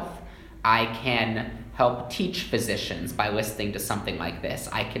myself, I can help teach physicians by listening to something like this.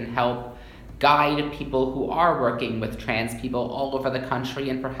 I can help guide people who are working with trans people all over the country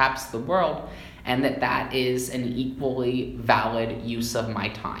and perhaps the world, and that is an equally valid use of my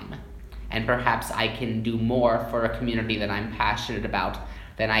time. And perhaps I can do more for a community that I'm passionate about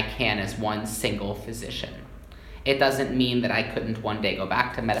than I can as one single physician. It doesn't mean that I couldn't one day go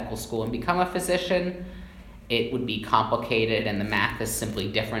back to medical school and become a physician. It would be complicated, and the math is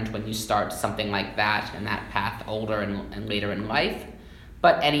simply different when you start something like that and that path older and later in life.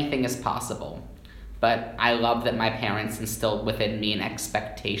 But anything is possible. But I love that my parents instilled within me an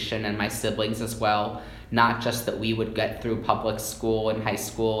expectation, and my siblings as well, not just that we would get through public school and high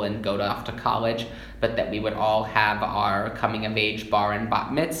school and go off to college, but that we would all have our coming of age bar and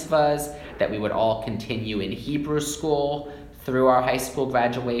bat mitzvahs, that we would all continue in Hebrew school through our high school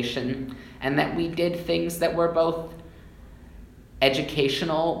graduation, and that we did things that were both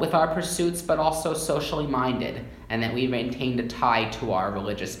educational with our pursuits, but also socially minded, and that we maintained a tie to our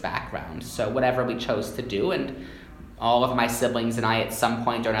religious background. So whatever we chose to do, and all of my siblings and I at some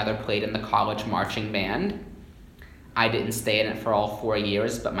point or another played in the college marching band. I didn't stay in it for all 4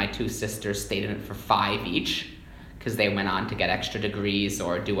 years, but my 2 sisters stayed in it for 5 each, because they went on to get extra degrees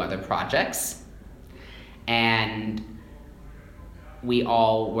or do other projects. And we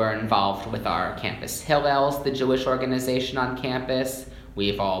all were involved with our campus Hillels, the Jewish organization on campus.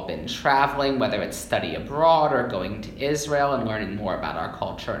 We've all been traveling, whether it's study abroad or going to Israel and learning more about our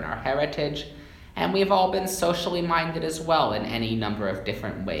culture and our heritage. And we've all been socially minded as well in any number of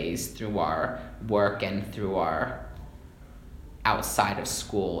different ways through our work and through our outside of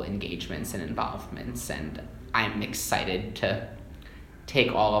school engagements and involvements. And I'm excited to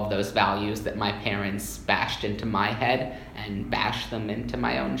take all of those values that my parents bashed into my head and bash them into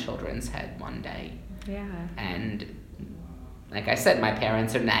my own children's head one day. Yeah. And like I said, my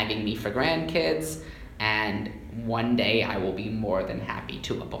parents are nagging me for grandkids, and one day I will be more than happy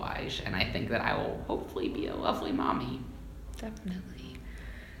to oblige, and I think that I will hopefully be a lovely mommy. Definitely.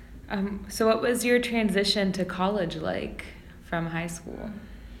 So what was your transition to college like from high school?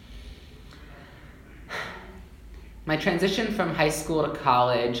 My transition from high school to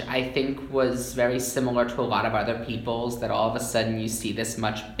college, I think, was very similar to a lot of other people's, that all of a sudden you see this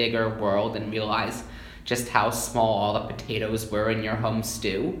much bigger world and realize just how small all the potatoes were in your home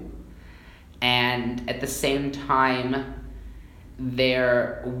stew. And at the same time,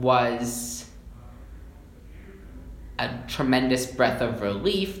 there was a tremendous breath of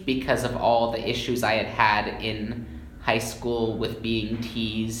relief because of all the issues I had had in high school with being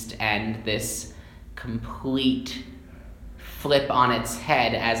teased, and this complete flip on its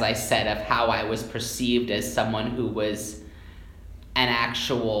head, as I said, of how I was perceived as someone who was an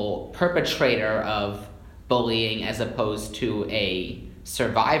actual perpetrator of bullying as opposed to a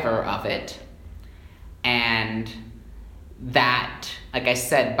survivor of it. And that, like I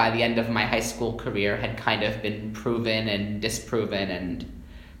said, by the end of my high school career had kind of been proven and disproven and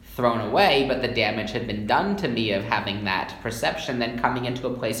thrown away, but the damage had been done to me of having that perception, then coming into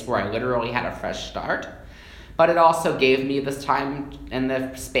a place where I literally had a fresh start. But it also gave me the time and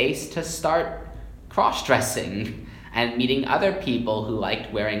the space to start cross-dressing and meeting other people who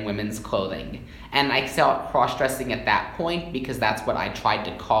liked wearing women's clothing. And I saw cross-dressing at that point because that's what I tried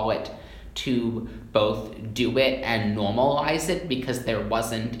to call it, to both do it and normalize it, because there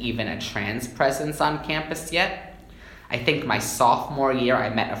wasn't even a trans presence on campus yet. I think my sophomore year I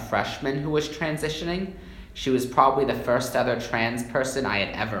met a freshman who was transitioning. She was probably the first other trans person I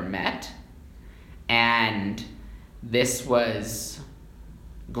had ever met. And this was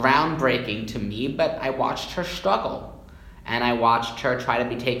groundbreaking to me, but I watched her struggle. And I watched her try to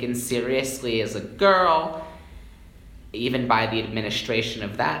be taken seriously as a girl, even by the administration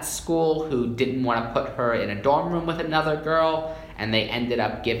of that school, who didn't want to put her in a dorm room with another girl, and they ended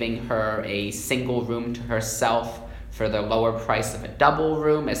up giving her a single room to herself for the lower price of a double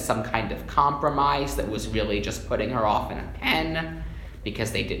room as some kind of compromise that was really just putting her off in a pen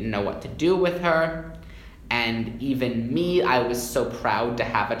because they didn't know what to do with her. And even me, I was so proud to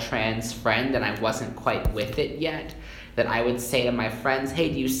have a trans friend, and I wasn't quite with it yet, that I would say to my friends,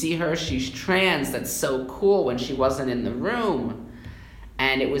 hey, do you see her? She's trans. That's so cool, when she wasn't in the room.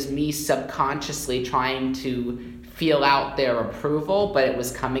 And it was me subconsciously trying to feel out their approval, but it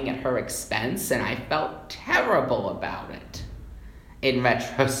was coming at her expense, and I felt terrible about it in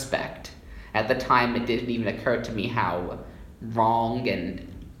retrospect. At the time, it didn't even occur to me how wrong and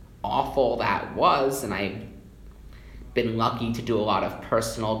awful that was, and I've been lucky to do a lot of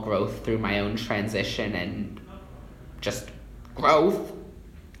personal growth through my own transition and just growth,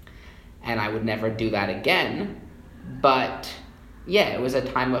 and I would never do that again. But yeah, it was a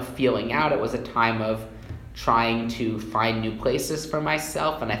time of feeling out. It was a time of trying to find new places for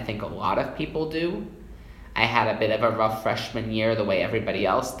myself, and I think a lot of people do. I had a bit of a rough freshman year, the way everybody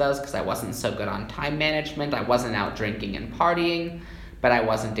else does, because I wasn't so good on time management. I wasn't out drinking and partying, but I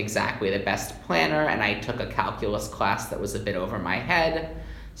wasn't exactly the best planner, and I took a calculus class that was a bit over my head,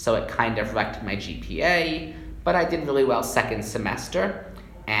 so it kind of wrecked my GPA, but I did really well second semester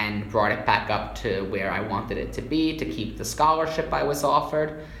and brought it back up to where I wanted it to be to keep the scholarship I was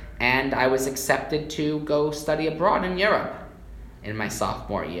offered, and I was accepted to go study abroad in Europe in my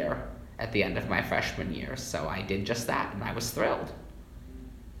sophomore year at the end of my freshman year. So I did just that, and I was thrilled.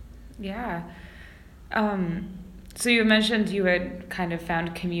 Yeah. So you mentioned you had kind of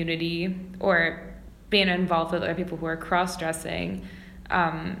found community or being involved with other people who are cross-dressing.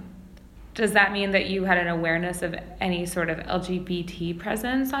 Does that mean that you had an awareness of any sort of LGBT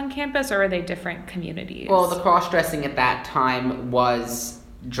presence on campus, or are they different communities? Well, the cross-dressing at that time was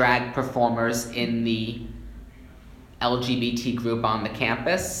drag performers in the LGBT group on the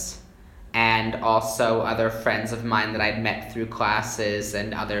campus, and also other friends of mine that I'd met through classes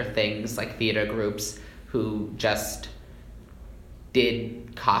and other things like theater groups who just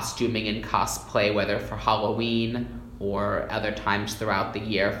did costuming and cosplay, whether for Halloween or other times throughout the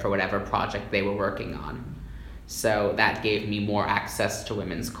year for whatever project they were working on. So that gave me more access to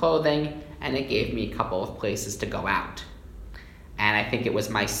women's clothing, and it gave me a couple of places to go out. And I think it was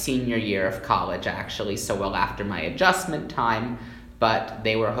my senior year of college, actually, so well after my adjustment time, but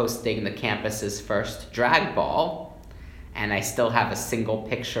they were hosting the campus's first drag ball, and I still have a single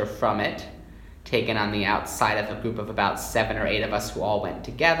picture from it, taken on the outside of a group of about 7 or 8 of us who all went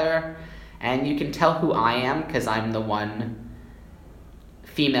together. And you can tell who I am because I'm the one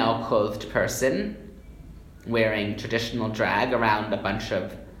female-clothed person wearing traditional drag around a bunch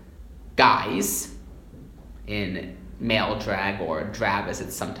of guys in male drag, or drab as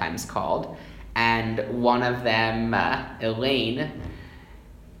it's sometimes called. And one of them, Eileen,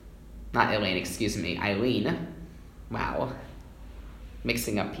 wow,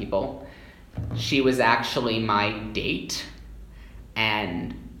 mixing up people. She was actually my date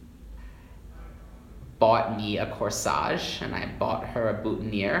and bought me a corsage, and I bought her a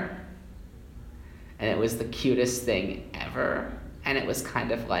boutonniere, and it was the cutest thing ever, and it was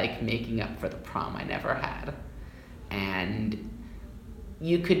kind of like making up for the prom I never had. And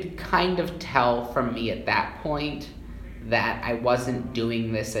you could kind of tell from me at that point that I wasn't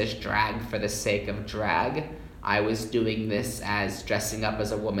doing this as drag for the sake of drag. I was doing this as dressing up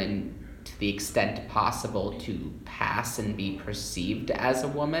as a woman to the extent possible to pass and be perceived as a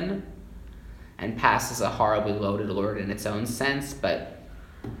woman. And pass is a horribly loaded word in its own sense, but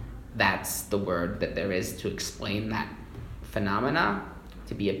that's the word that there is to explain that phenomena,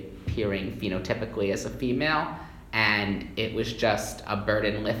 to be appearing phenotypically as a female. And it was just a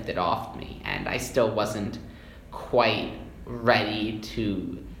burden lifted off me, and I still wasn't quite ready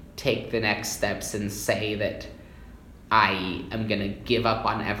to take the next steps and say that I am gonna give up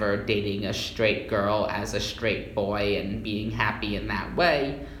on ever dating a straight girl as a straight boy and being happy in that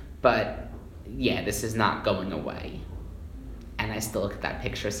way. But yeah, this is not going away. And I still look at that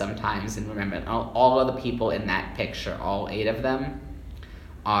picture sometimes and remember all of the people in that picture, all 8 of them,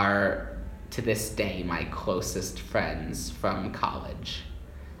 are to this day my closest friends from college.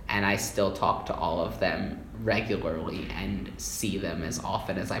 And I still talk to all of them regularly and see them as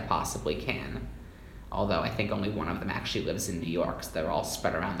often as I possibly can. Although I think only one of them actually lives in New York, so they're all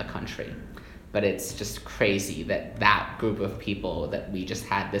spread around the country. But it's just crazy that that group of people, that we just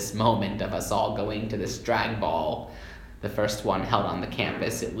had this moment of us all going to this drag ball, the first one held on the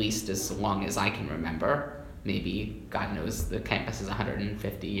campus, at least as long as I can remember. Maybe, God knows, the campus is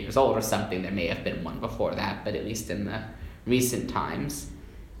 150 years old or something. There may have been one before that, but at least in the recent times,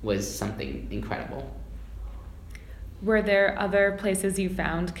 was something incredible. Were there other places you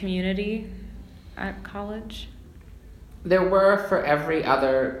found community at college? There were, for every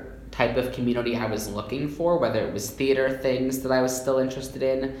other type of community I was looking for, whether it was theater things that I was still interested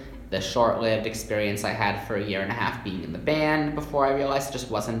in, the short-lived experience I had for a year and a half being in the band before I realized it just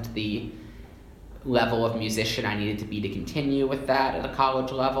wasn't the level of musician I needed to be to continue with that at a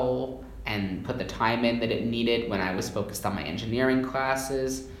college level and put the time in that it needed when I was focused on my engineering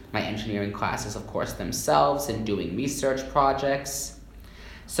classes. My engineering classes, of course, themselves, and doing research projects.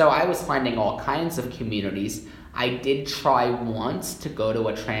 So I was finding all kinds of communities. I did try once to go to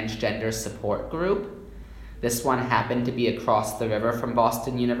a transgender support group. This one happened to be across the river from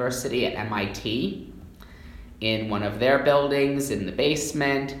Boston University at MIT. In one of their buildings, in the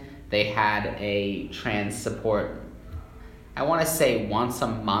basement, they had a trans support, I want to say once a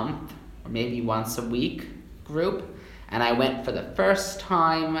month, or maybe once a week group. And I went for the first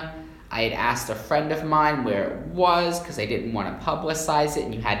time. I had asked a friend of mine where it was because I didn't want to publicize it,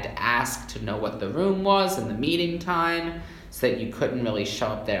 and you had to ask to know what the room was and the meeting time so that you couldn't really show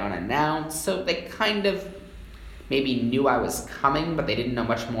up there unannounced. So they kind of maybe knew I was coming, but they didn't know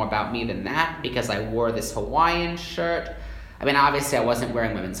much more about me than that because I wore this Hawaiian shirt. I mean, obviously I wasn't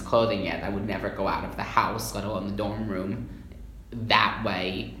wearing women's clothing yet. I would never go out of the house, let alone the dorm room, that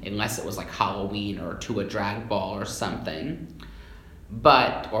way unless it was like Halloween or to a drag ball or something.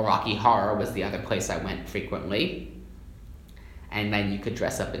 Or Rocky Horror was the other place I went frequently. And then you could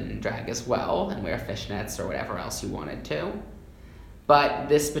dress up in drag as well and wear fishnets or whatever else you wanted to. But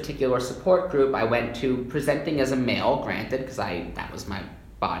this particular support group I went to presenting as a male, granted, because that was my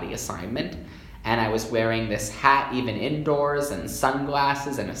body assignment. And I was wearing this hat even indoors and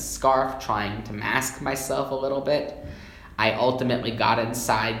sunglasses and a scarf trying to mask myself a little bit. I ultimately got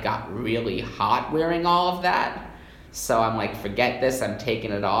inside, got really hot wearing all of that. So I'm like, forget this, I'm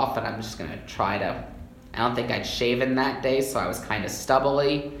taking it off and I'm just gonna try to, I don't think I'd shaven that day, so I was kind of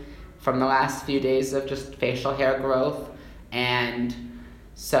stubbly from the last few days of just facial hair growth. And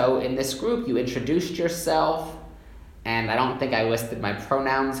so in this group, you introduced yourself, and I don't think I listed my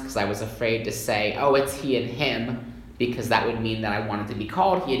pronouns because I was afraid to say, oh, it's he and him, because that would mean that I wanted to be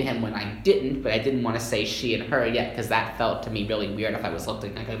called he and him when I didn't, but I didn't want to say she and her yet because that felt to me really weird if I was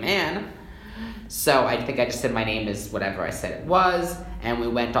looking like a man. So I think I just said my name is whatever I said it was, and we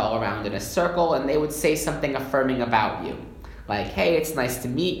went all around in a circle, and they would say something affirming about you. Like, hey, it's nice to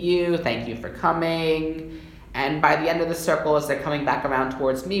meet you, thank you for coming. And by the end of the circle, as they're coming back around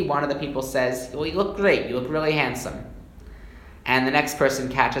towards me, one of the people says, well, you look great, you look really handsome. And the next person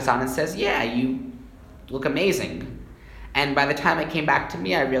catches on and says, yeah, you look amazing. And by the time it came back to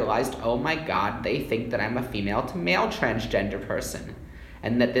me, I realized, oh my God, they think that I'm a female to male transgender person.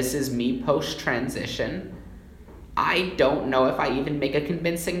 And that this is me post-transition. I don't know if I even make a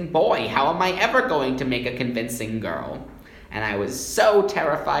convincing boy. How am I ever going to make a convincing girl? And I was so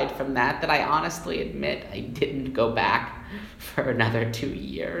terrified from that I honestly admit I didn't go back for another 2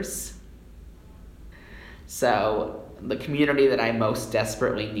 years. So the community that I most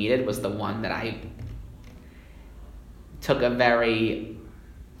desperately needed was the one that I took a very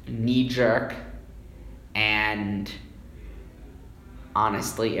knee-jerk and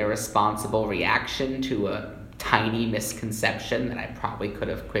honestly irresponsible reaction to a tiny misconception that I probably could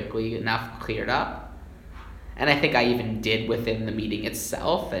have quickly enough cleared up. And I think I even did within the meeting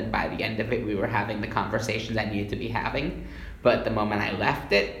itself, and by the end of it, we were having the conversations I needed to be having. But the moment I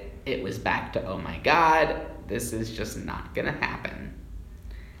left it, it was back to, oh my God, this is just not gonna happen.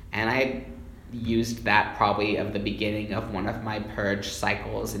 And I used that probably of the beginning of one of my purge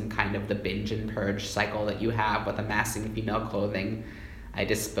cycles and kind of the binge and purge cycle that you have with amassing female clothing. I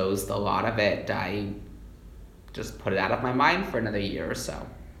disposed a lot of it. I just put it out of my mind for another year or so.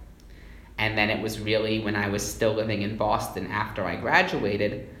 And then it was really when I was still living in Boston after I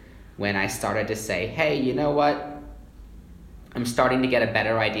graduated when I started to say, hey, you know what? I'm starting to get a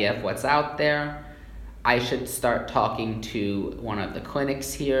better idea of what's out there. I should start talking to one of the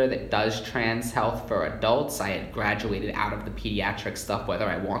clinics here that does trans health for adults. I had graduated out of the pediatric stuff whether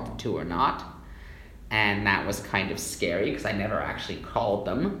I wanted to or not. And that was kind of scary because I never actually called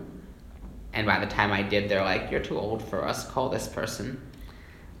them. And by the time I did, they're like, you're too old for us, call this person.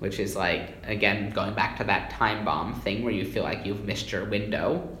 Which is like, again, going back to that time bomb thing where you feel like you've missed your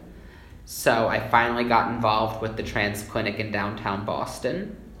window. So I finally got involved with the trans clinic in downtown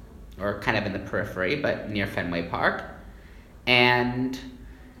Boston, or kind of in the periphery, but near Fenway Park. And,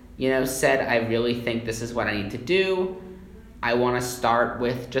 said, I really think this is what I need to do. I want to start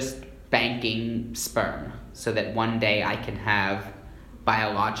with just banking sperm so that one day I can have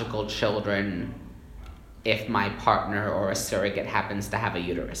biological children if my partner or a surrogate happens to have a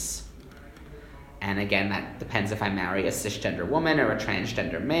uterus. And again, that depends if I marry a cisgender woman or a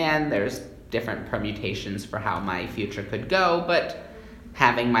transgender man. There's different permutations for how my future could go, but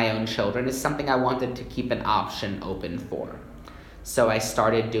having my own children is something I wanted to keep an option open for. So I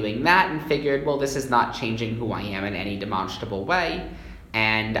started doing that and figured, well, this is not changing who I am in any demonstrable way.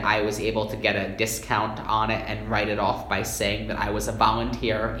 And I was able to get a discount on it and write it off by saying that I was a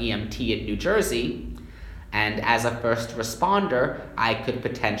volunteer EMT in New Jersey. And as a first responder, I could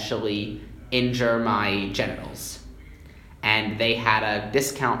potentially injure my genitals. And they had a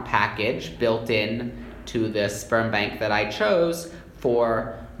discount package built in to the sperm bank that I chose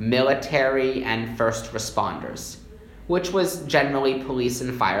for military and first responders, which was generally police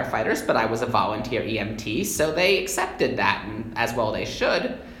and firefighters, but I was a volunteer EMT, so they accepted that, and as well they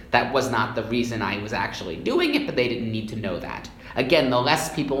should. That was not the reason I was actually doing it, but they didn't need to know that. Again, the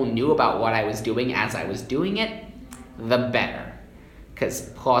less people knew about what I was doing as I was doing it, the better. Because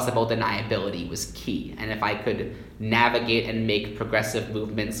plausible deniability was key. And if I could navigate and make progressive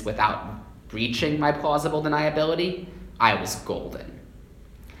movements without breaching my plausible deniability, I was golden.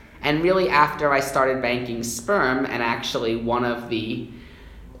 And really after I started banking sperm, and actually one of the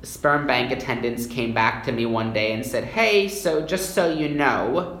sperm bank attendants came back to me one day and said, hey, so just so you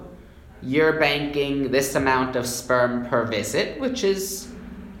know, you're banking this amount of sperm per visit, which is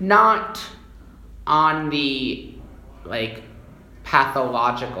not on the,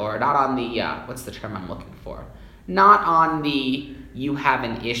 pathological, or not on the, what's the term I'm looking for? Not on the you have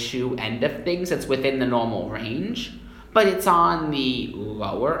an issue end of things. It's within the normal range, but it's on the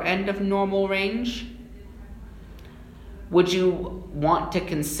lower end of normal range. Would you want to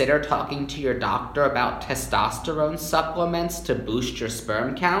consider talking to your doctor about testosterone supplements to boost your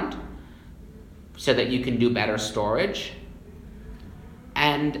sperm count so that you can do better storage.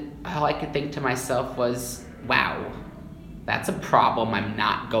 And all I could think to myself was, wow, that's a problem I'm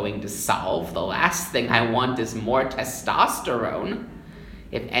not going to solve. The last thing I want is more testosterone.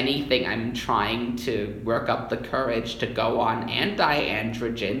 If anything, I'm trying to work up the courage to go on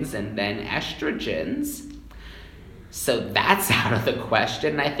anti-androgens and then estrogens. So that's out of the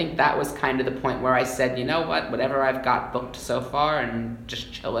question. And I think that was kind of the point where I said, you know what, whatever I've got booked so far and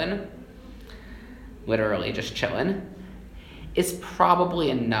just chilling, literally just chilling, is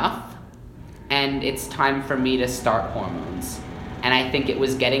probably enough. And it's time for me to start hormones. And I think it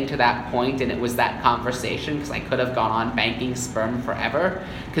was getting to that point, and it was that conversation, because I could have gone on banking sperm forever,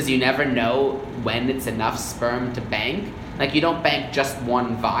 because you never know when it's enough sperm to bank. Like, you don't bank just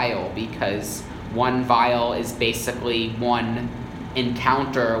one vial, because one vial is basically one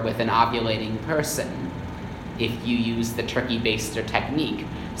encounter with an ovulating person if you use the turkey baster technique.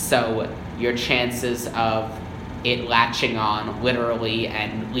 So your chances of it latching on literally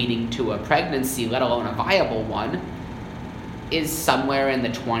and leading to a pregnancy, let alone a viable one, is somewhere in the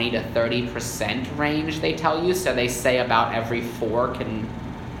 20 to 30% range, they tell you. So they say about every 4 can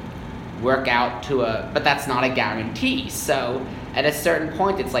work out to but that's not a guarantee. So at a certain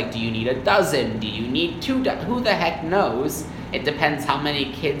point, it's like, do you need a dozen? Do you need 2? Who the heck knows? It depends how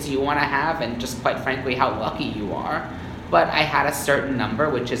many kids you want to have and just, quite frankly, how lucky you are. But I had a certain number,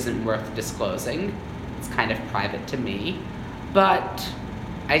 which isn't worth disclosing. It's kind of private to me. But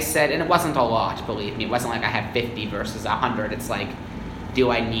I said, and it wasn't a lot, believe me. It wasn't like I had 50 versus 100. It's like, do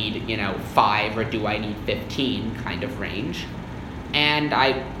I need, 5 or do I need 15 kind of range? And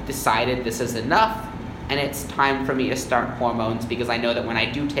I decided this is enough, and it's time for me to start hormones, because I know that when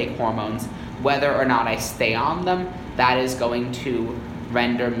I do take hormones, whether or not I stay on them, that is going to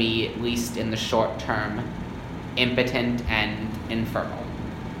render me, at least in the short term, impotent and infertile.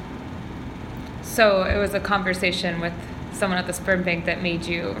 So it was a conversation with someone at the sperm bank that made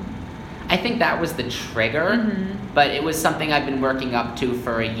you... I think that was the trigger, but it was something I've been working up to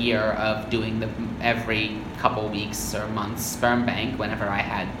for a year, of doing the every couple weeks or months sperm bank whenever I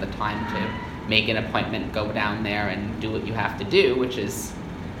had the time to make an appointment, go down there and do what you have to do, which is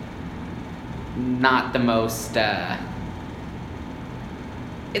not the most,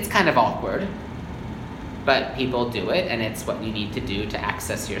 it's kind of awkward, but people do it, and it's what you need to do to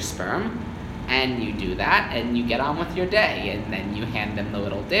access your sperm. And you do that, and you get on with your day, and then you hand them the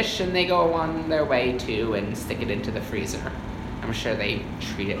little dish, and they go on their way too, and stick it into the freezer. I'm sure they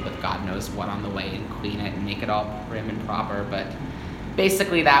treat it with God knows what on the way, and clean it, and make it all prim and proper, but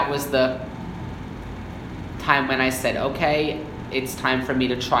basically that was the time when I said, okay, it's time for me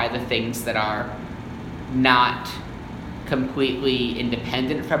to try the things that are not completely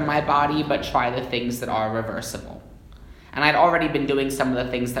independent from my body, but try the things that are reversible. And I'd already been doing some of the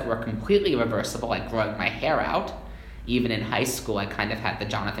things that were completely reversible, like growing my hair out. Even in high school, I kind of had the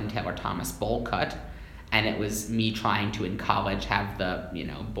Jonathan Taylor Thomas bowl cut, and it was me trying to, in college, have the,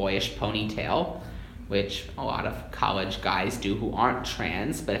 boyish ponytail, which a lot of college guys do who aren't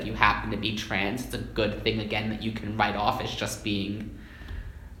trans, but if you happen to be trans, it's a good thing, again, that you can write off as just being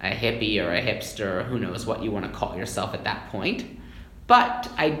a hippie or a hipster, or who knows what you want to call yourself at that point. But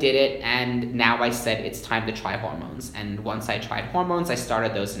I did it, and now I said it's time to try hormones. And once I tried hormones, I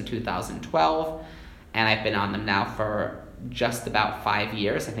started those in 2012, and I've been on them now for just about 5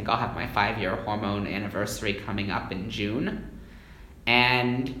 years. I think I'll have my 5-year hormone anniversary coming up in June.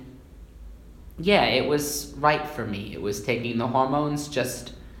 And yeah, it was right for me. It was taking the hormones,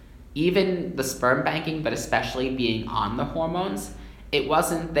 just even the sperm banking, but especially being on the hormones. It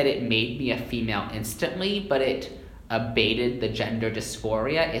wasn't that it made me a female instantly, but it abated the gender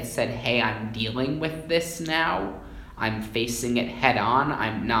dysphoria. It said, hey, I'm dealing with this now. I'm facing it head on.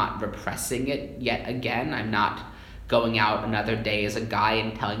 I'm not repressing it yet again. I'm not going out another day as a guy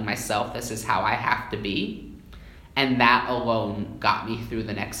and telling myself this is how I have to be. And that alone got me through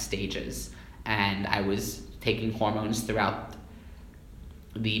the next stages. And I was taking hormones throughout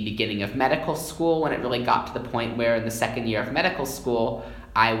the beginning of medical school, when it really got to the point where in the second year of medical school,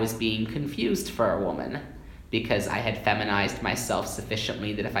 I was being confused for a woman, because I had feminized myself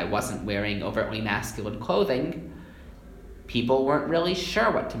sufficiently that if I wasn't wearing overtly masculine clothing, people weren't really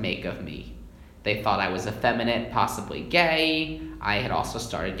sure what to make of me. They thought I was effeminate, possibly gay. I had also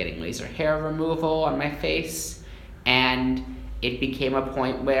started getting laser hair removal on my face, and it became a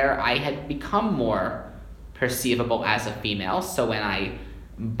point where I had become more perceivable as a female. So when I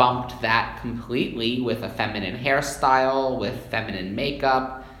bumped that completely with a feminine hairstyle, with feminine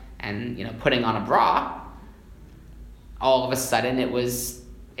makeup, and putting on a bra, all of a sudden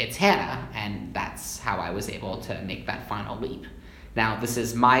it's Hannah, and that's how I was able to make that final leap. Now, this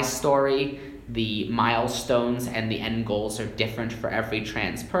is my story. The milestones and the end goals are different for every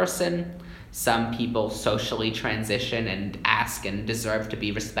trans person. Some people socially transition and ask and deserve to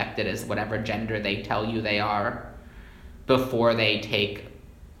be respected as whatever gender they tell you they are before they take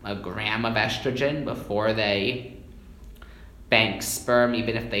a gram of estrogen, before they bank sperm,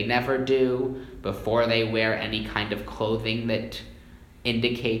 even if they never do, before they wear any kind of clothing that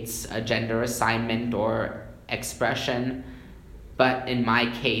indicates a gender assignment or expression. But in my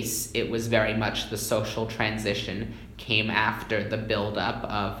case, it was very much the social transition came after the buildup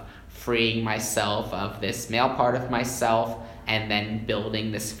of freeing myself of this male part of myself and then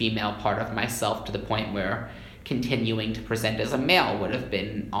building this female part of myself to the point where continuing to present as a male would have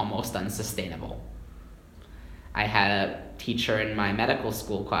been almost unsustainable. I had a teacher in my medical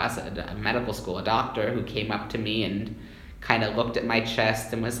school class, a doctor, who came up to me and kind of looked at my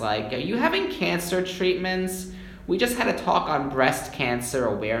chest and was like, "Are you having cancer treatments? We just had a talk on breast cancer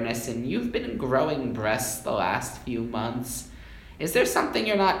awareness, and you've been growing breasts the last few months. Is there something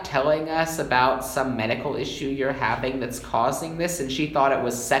you're not telling us about some medical issue you're having that's causing this?" And she thought it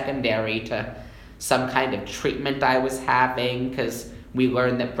was secondary to some kind of treatment I was having, because we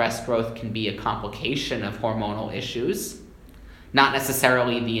learned that breast growth can be a complication of hormonal issues, not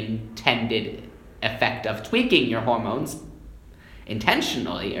necessarily the intended effect of tweaking your hormones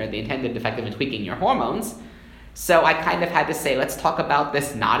intentionally, or the intended effect of tweaking your hormones. So I kind of had to say, let's talk about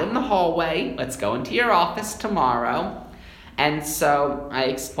this not in the hallway, let's go into your office tomorrow. And so I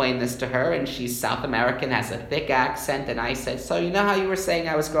explained this to her, and she's South American, has a thick accent, and I said, "So you know how you were saying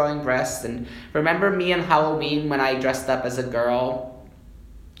I was growing breasts, and remember me on Halloween when I dressed up as a girl,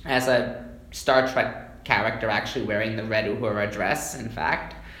 as a Star Trek character, actually wearing the red Uhura dress, in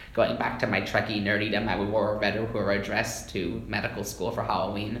fact, going back to my Trekkie nerdydom, I wore a red Uhura dress to medical school for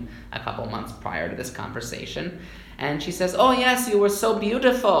Halloween a couple months prior to this conversation." And she says, "Oh yes, you were so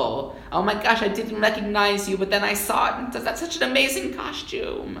beautiful. Oh my gosh, I didn't recognize you, but then I saw it, and that's such an amazing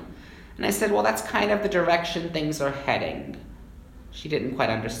costume." And I said, "Well, that's kind of the direction things are heading." She didn't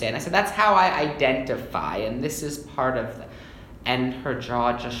quite understand. I said, "That's how I identify, and this is part of the..." And her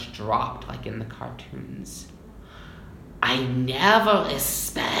jaw just dropped like in the cartoons. "I never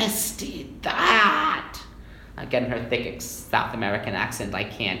expected that." Again, her thick South American accent I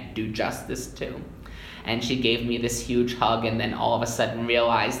can't do justice to. And she gave me this huge hug, and then all of a sudden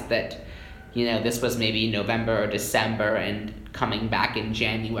realized that, this was maybe November or December, and coming back in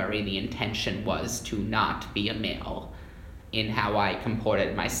January, the intention was to not be a male in how I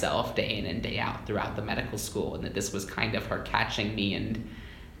comported myself day in and day out throughout the medical school, and that this was kind of her catching me, and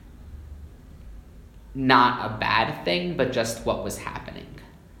not a bad thing, but just what was happening.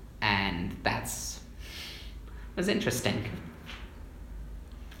 And was interesting.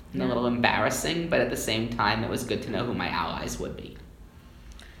 And a little embarrassing, but at the same time, it was good to know who my allies would be.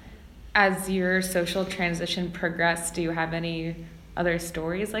 As your social transition progressed, do you have any other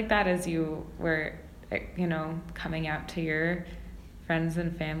stories like that as you were, coming out to your friends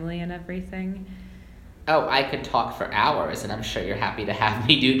and family and everything? Oh, I could talk for hours, and I'm sure you're happy to have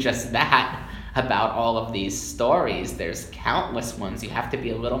me do just that about all of these stories. There's countless ones. You have to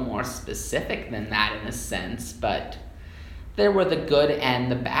be a little more specific than that in a sense, but there were the good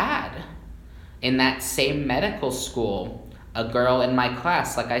and the bad. In that same medical school, a girl in my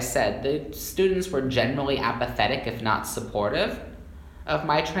class, like I said, the students were generally apathetic, if not supportive, of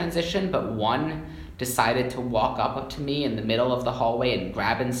my transition, but one decided to walk up to me in the middle of the hallway and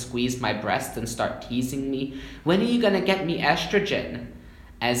grab and squeeze my breast and start teasing me. "When are you going to get me estrogen?"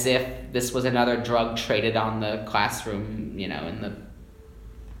 As if this was another drug traded on the classroom,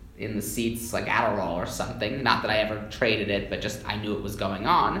 in the seats, like Adderall or something. Not that I ever traded it, but just I knew it was going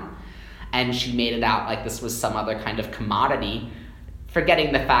on. And she made it out like this was some other kind of commodity,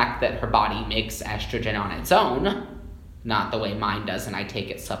 forgetting the fact that her body makes estrogen on its own, not the way mine does, and I take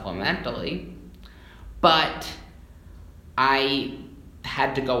it supplementally. But I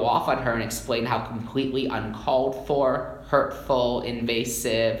had to go off on her and explain how completely uncalled for, hurtful,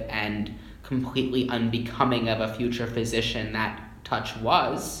 invasive, and completely unbecoming of a future physician that touch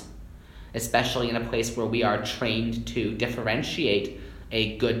was, especially in a place where we are trained to differentiate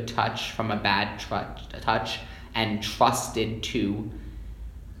a good touch from a bad touch and trusted to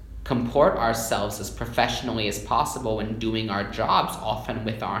comport ourselves as professionally as possible when doing our jobs, often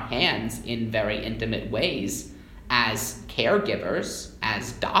with our hands in very intimate ways, as caregivers,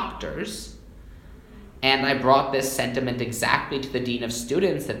 as doctors. And I brought this sentiment exactly to the dean of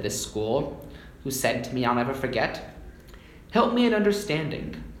students at this school, who said to me, I'll never forget, "Help me in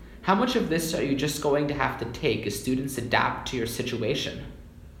understanding. How much of this are you just going to have to take as students adapt to your situation?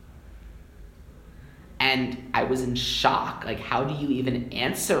 And I was in shock. Like, how do you even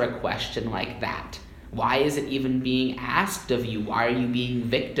answer a question like that? Why is it even being asked of you? Why are you being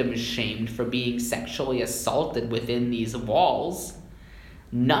victim shamed for being sexually assaulted within these walls?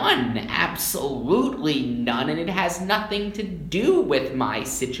 None, absolutely none, and it has nothing to do with my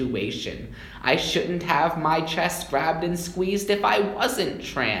situation. I shouldn't have my chest grabbed and squeezed if I wasn't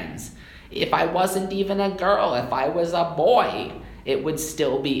trans. If I wasn't even a girl, if I was a boy, it would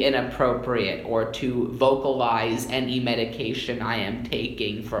still be inappropriate or to vocalize any medication I am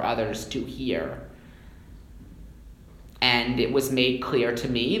taking for others to hear. And it was made clear to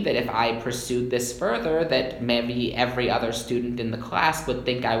me that if I pursued this further, that maybe every other student in the class would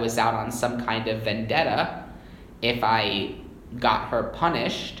think I was out on some kind of vendetta if I got her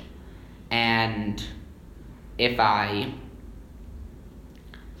punished, and if I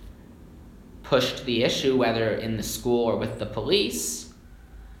pushed the issue, whether in the school or with the police,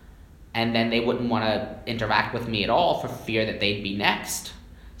 and then they wouldn't want to interact with me at all for fear that they'd be next.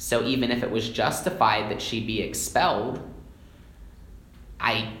 So even if it was justified that she be expelled,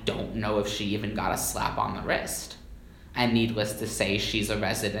 I don't know if she even got a slap on the wrist. And needless to say, she's a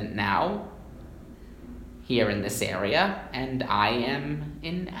resident now here in this area, and I am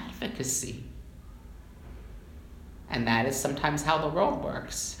in advocacy. And that is sometimes how the world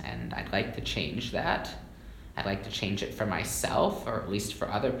works, and I'd like to change that. I'd like to change it for myself, or at least for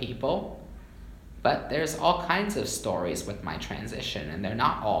other people. But there's all kinds of stories with my transition, and they're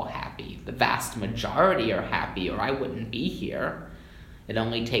not all happy. The vast majority are happy, or I wouldn't be here. It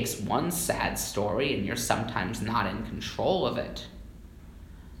only takes one sad story, and you're sometimes not in control of it.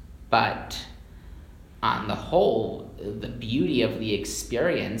 But on the whole, the beauty of the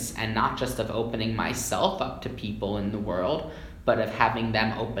experience, and not just of opening myself up to people in the world, but of having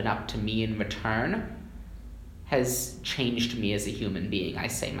them open up to me in return, has changed me as a human being. I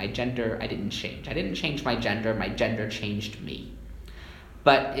say my gender, I didn't change my gender changed me.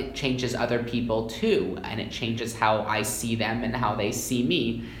 But it changes other people too, and it changes how I see them and how they see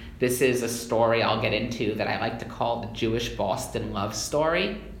me. This is a story I'll get into that I like to call the Jewish Boston love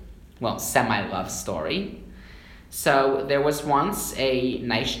story. Well, semi-love story. So there was once a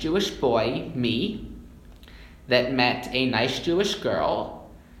nice Jewish boy, me, that met a nice Jewish girl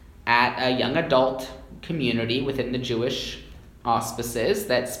at a young adult community within the Jewish auspices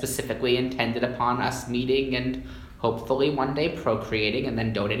that specifically intended upon us meeting and hopefully one day procreating and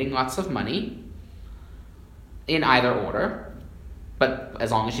then donating lots of money in either order, but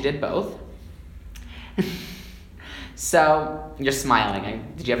as long as you did both. So, you're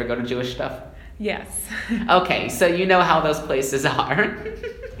smiling. Did you ever go to Jewish stuff? Yes. Okay, so you know how those places are.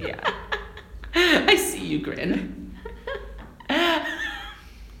 Yeah. I see you grin.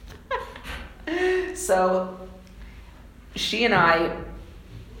 So, she and I,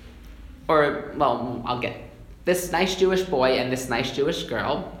 this nice Jewish boy and this nice Jewish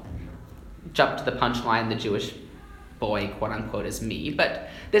girl, jump to the punchline, the Jewish boy, quote unquote, is me, but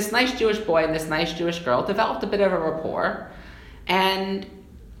this nice Jewish boy and this nice Jewish girl developed a bit of a rapport, and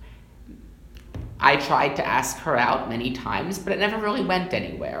I tried to ask her out many times, but it never really went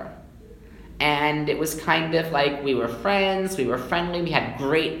anywhere. And it was kind of like we were friends, we were friendly, we had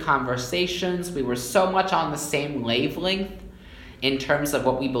great conversations, we were so much on the same wavelength in terms of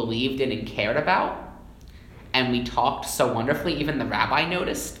what we believed in and cared about. And we talked so wonderfully, even the rabbi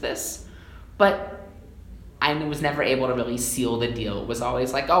noticed this. But I was never able to really seal the deal. It was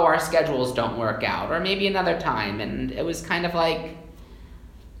always like, oh, our schedules don't work out, or maybe another time. And it was kind of like,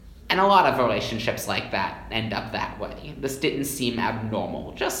 and a lot of relationships like that end up that way. This didn't seem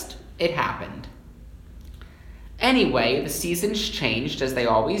abnormal, just it happened. Anyway, the seasons changed as they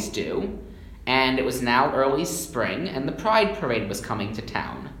always do, and it was now early spring, and the Pride Parade was coming to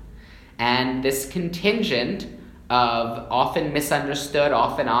town. And this contingent of often misunderstood,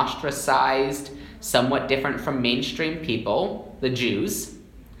 often ostracized, somewhat different from mainstream people, the Jews,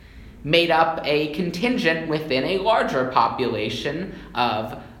 made up a contingent within a larger population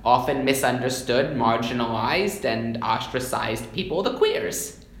of often misunderstood, marginalized, and ostracized people, the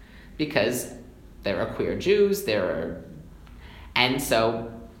queers. Because there are queer Jews, and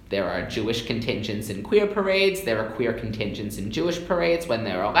so there are Jewish contingents in queer parades, there are queer contingents in Jewish parades when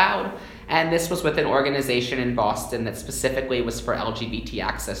they're allowed, and this was with an organization in Boston that specifically was for LGBT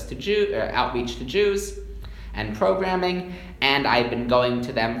access to outreach to Jews and programming, and I'd been going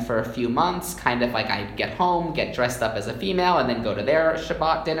to them for a few months, kind of like I'd get home, get dressed up as a female, and then go to their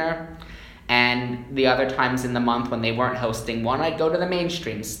Shabbat dinner, and the other times in the month when they weren't hosting one, I'd go to the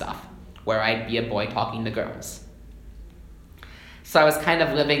mainstream stuff, where I'd be a boy talking to girls. So I was kind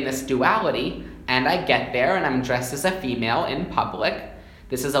of living this duality, and I get there and I'm dressed as a female in public.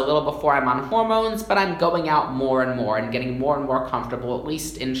 This is a little before I'm on hormones, but I'm going out more and more and getting more and more comfortable, at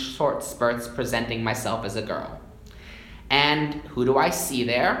least in short spurts, presenting myself as a girl. And who do I see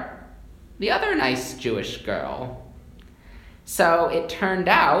there? The other nice Jewish girl. So it turned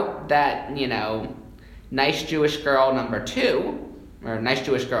out that, nice Jewish girl number 2, or nice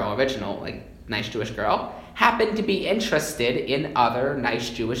Jewish girl original, like nice Jewish girl, happened to be interested in other nice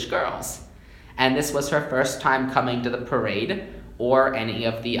Jewish girls. And this was her first time coming to the parade or any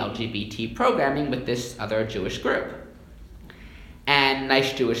of the LGBT programming with this other Jewish group. And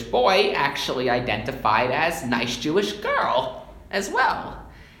nice Jewish boy actually identified as nice Jewish girl as well.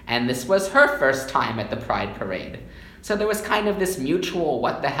 And this was her first time at the Pride Parade. So there was kind of this mutual,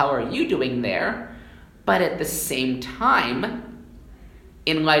 what the hell are you doing there? But at the same time,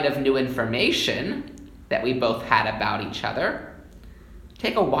 in light of new information that we both had about each other,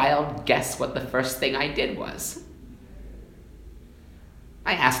 take a wild guess what the first thing I did was.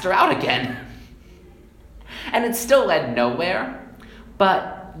 I asked her out again. And it still led nowhere,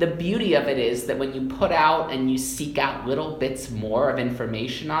 but the beauty of it is that when you put out and you seek out little bits more of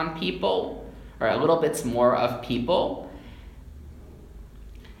information on people, or little bits more of people,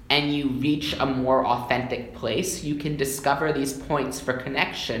 and you reach a more authentic place, you can discover these points for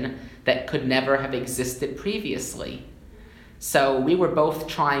connection that could never have existed previously. So we were both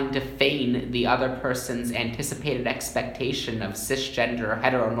trying to feign the other person's anticipated expectation of cisgender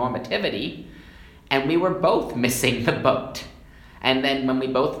heteronormativity, and we were both missing the boat. And then when we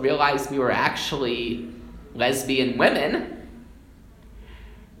both realized we were actually lesbian women,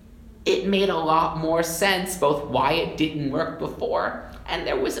 it made a lot more sense both why it didn't work before, and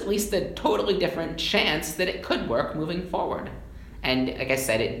there was at least a totally different chance that it could work moving forward. And like I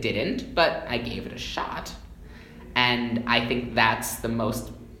said, it didn't, but I gave it a shot. And I think that's the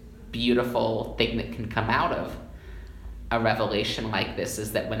most beautiful thing that can come out of a revelation like this,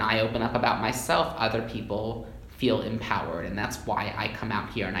 is that when I open up about myself, other people feel empowered. And that's why I come out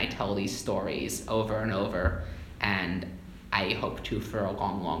here and I tell these stories over and over. And I hope to for a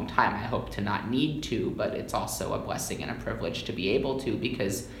long, long time. I hope to not need to, but it's also a blessing and a privilege to be able to,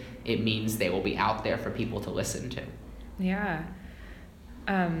 because it means they will be out there for people to listen to. Yeah.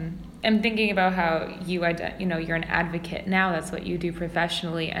 I'm thinking about how you're an advocate now. That's what you do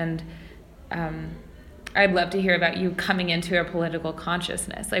professionally, and I'd love to hear about you coming into a political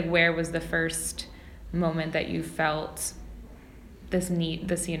consciousness. Like, where was the first moment that you felt this need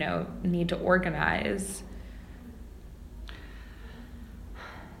to organize?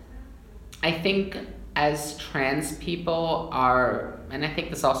 I think as trans people and I think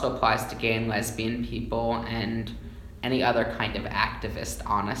this also applies to gay and lesbian people and any other kind of activist,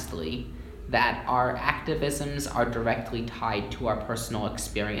 honestly, that our activisms are directly tied to our personal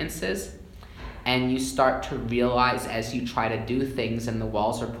experiences. And you start to realize as you try to do things and the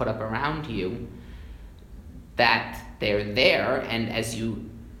walls are put up around you that they're there, and as you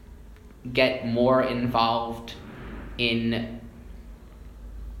get more involved in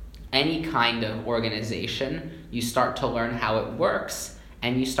any kind of organization, you start to learn how it works.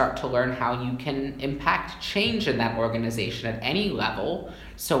 And you start to learn how you can impact change in that organization at any level.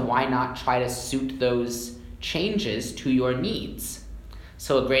 So why not try to suit those changes to your needs?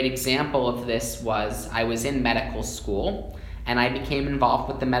 So a great example of this was I was in medical school, and I became involved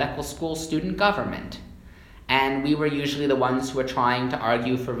with the medical school student government. And we were usually the ones who were trying to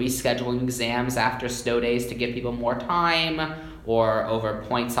argue for rescheduling exams after snow days to give people more time, or over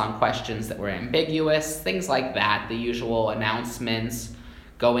points on questions that were ambiguous, things like that, the usual announcements,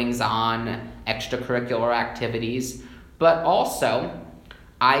 goings-on, extracurricular activities. But also,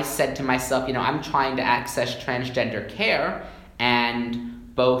 I said to myself, I'm trying to access transgender care,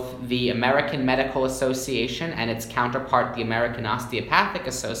 and both the American Medical Association and its counterpart, the American Osteopathic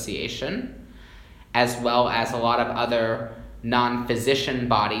Association, as well as a lot of other non-physician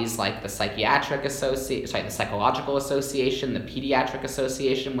bodies like the Psychological Association, the Pediatric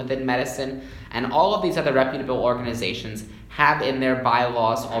Association within medicine, and all of these other reputable organizations have in their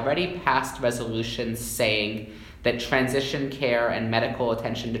bylaws already passed resolutions saying that transition care and medical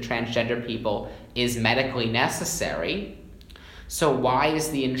attention to transgender people is medically necessary. So why is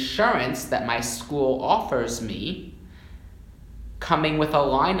the insurance that my school offers me coming with a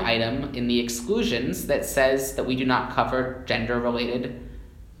line item in the exclusions that says that we do not cover gender-related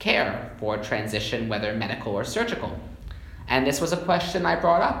care for transition, whether medical or surgical? And this was a question I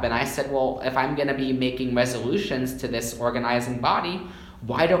brought up, and I said, well, if I'm going to be making resolutions to this organizing body,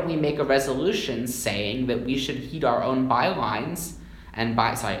 why don't we make a resolution saying that we should heed our own bylaws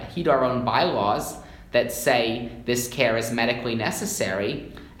that say this care is medically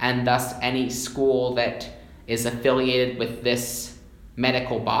necessary, and thus any school that is affiliated with this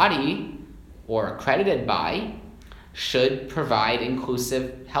medical body or accredited by should provide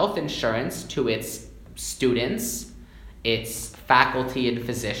inclusive health insurance to its students, its faculty and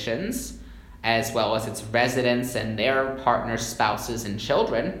physicians, as well as its residents and their partners, spouses, and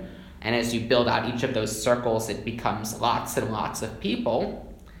children. And as you build out each of those circles, it becomes lots and lots of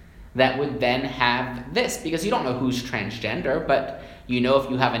people that would then have this, because you don't know who's transgender, but you know if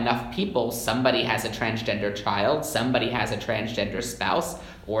you have enough people, somebody has a transgender child, somebody has a transgender spouse,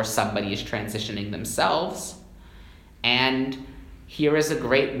 or somebody is transitioning themselves. And here is a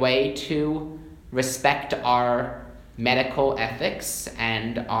great way to respect our medical ethics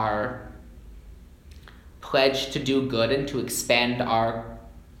and our pledge to do good and to expand our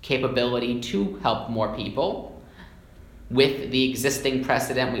capability to help more people. With the existing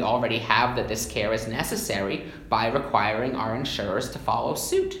precedent we already have that this care is necessary by requiring our insurers to follow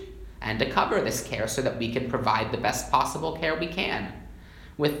suit and to cover this care so that we can provide the best possible care we can,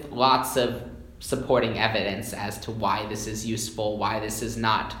 with lots of supporting evidence as to why this is useful, why this is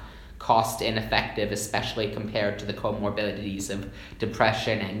not cost ineffective, especially compared to the comorbidities of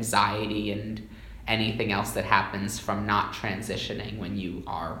depression, anxiety, and anything else that happens from not transitioning when you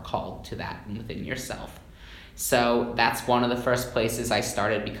are called to that within yourself. So that's one of the first places I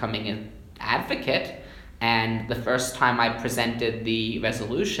started becoming an advocate. And the first time I presented the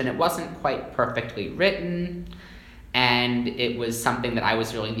resolution, it wasn't quite perfectly written, and it was something that I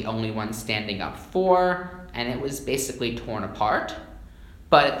was really the only one standing up for, and it was basically torn apart.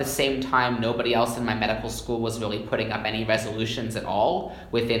 But at the same time, nobody else in my medical school was really putting up any resolutions at all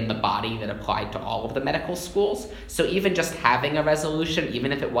within the body that applied to all of the medical schools. So even just having a resolution,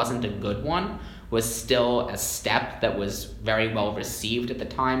 even if it wasn't a good one, was still a step that was very well received at the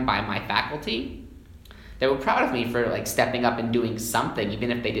time by my faculty. They were proud of me for stepping up and doing something,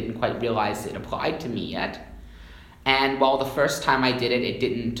 even if they didn't quite realize it applied to me yet. And while the first time I did it, it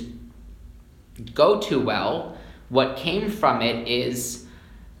didn't go too well, what came from it is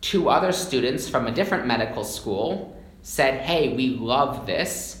 2 other students from a different medical school said, "Hey, we love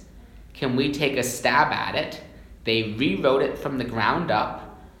this. Can we take a stab at it?" They rewrote it from the ground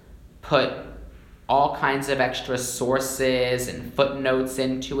up, put all kinds of extra sources and footnotes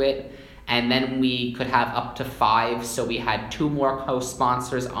into it, and then we could have up to 5, so we had 2 more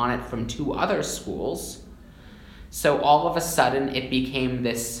co-sponsors on it from 2 other schools. So all of a sudden, it became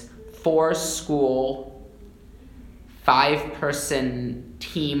this 4-school, 5-person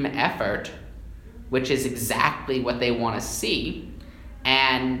team effort, which is exactly what they want to see.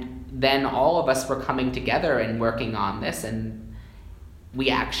 And then all of us were coming together and working on this, and we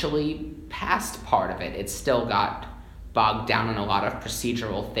actually passed part of it. It still got bogged down in a lot of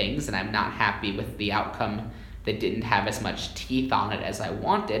procedural things, and I'm not happy with the outcome that didn't have as much teeth on it as I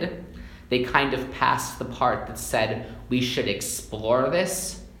wanted. They kind of passed the part that said we should explore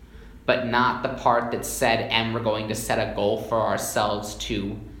this, but not the part that said, and we're going to set a goal for ourselves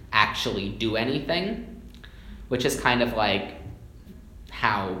to actually do anything, which is kind of like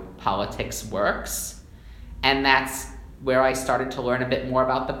how politics works. And that's where I started to learn a bit more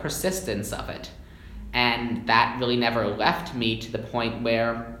about the persistence of it. And that really never left me, to the point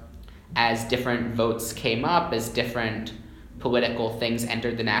where, as different votes came up, as different political things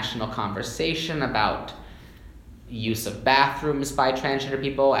entered the national conversation about use of bathrooms by transgender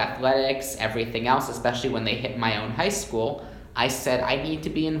people, athletics, everything else, especially when they hit my own high school, I said, I need to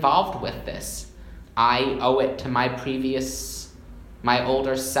be involved with this. I owe it to my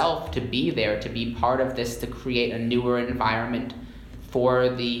older self to be there, to be part of this, to create a newer environment for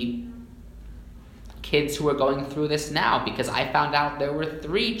the kids who are going through this now, because I found out there were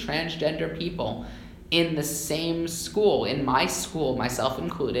 3 transgender people in the same school, in my school, myself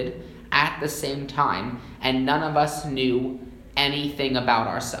included, at the same time, and none of us knew anything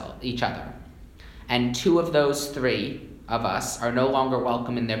about each other. And 2 of those 3 of us are no longer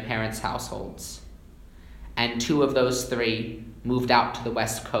welcome in their parents' households. And 2 of those 3 moved out to the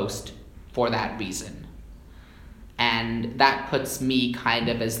West Coast for that reason. And that puts me kind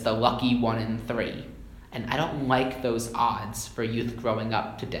of as the lucky 1 in 3. And I don't like those odds for youth growing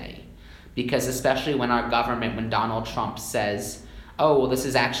up today. Because especially when our government, when Donald Trump says, oh, well, this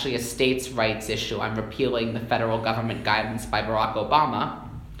is actually a states' rights issue, I'm repealing the federal government guidance by Barack Obama,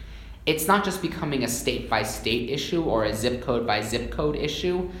 it's not just becoming a state-by-state issue or a zip code-by-zip code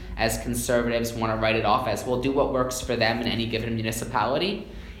issue, as conservatives want to write it off as, well, do what works for them in any given municipality.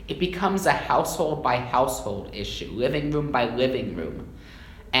 It becomes a household-by-household issue, living room by living room.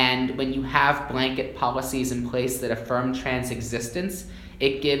 And when you have blanket policies in place that affirm trans existence,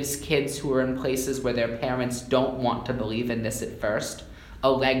 It gives kids who are in places where their parents don't want to believe in this at first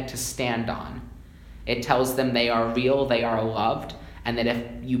a leg to stand on. It tells them they are real, they are loved, and that if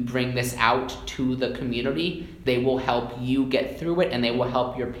you bring this out to the community, they will help you get through it and they will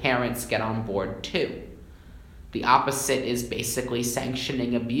help your parents get on board too. The opposite is basically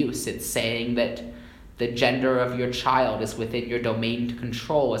sanctioning abuse. It's saying that the gender of your child is within your domain to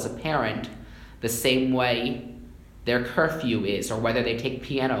control as a parent, the same way their curfew is, or whether they take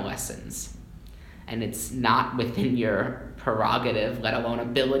piano lessons. And it's not within your prerogative, let alone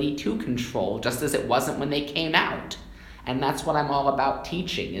ability to control, just as it wasn't when they came out. And that's what I'm all about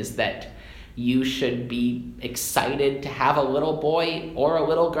teaching, is that you should be excited to have a little boy or a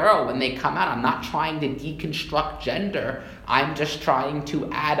little girl when they come out. I'm not trying to deconstruct gender. I'm just trying to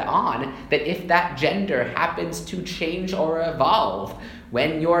add on that if that gender happens to change or evolve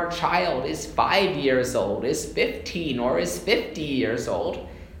when your child is 5 years old, is 15, or is 50 years old,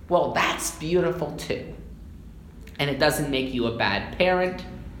 well, that's beautiful too. And it doesn't make you a bad parent.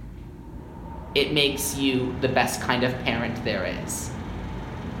 It makes you the best kind of parent there is.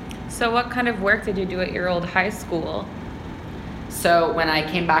 So what kind of work did you do at your old high school? So when I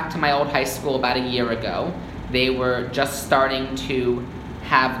came back to my old high school about a year ago, they were just starting to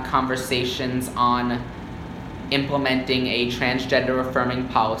have conversations on implementing a transgender affirming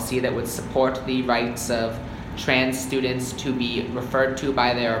policy that would support the rights of trans students to be referred to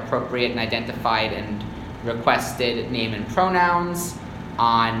by their appropriate and identified and requested name and pronouns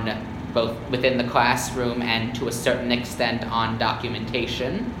on both within the classroom and to a certain extent on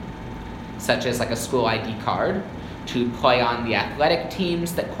documentation, such as like a school ID card, to play on the athletic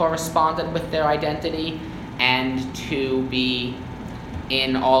teams that corresponded with their identity, and to be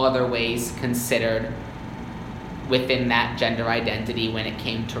in all other ways considered within that gender identity when it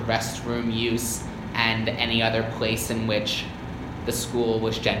came to restroom use and any other place in which the school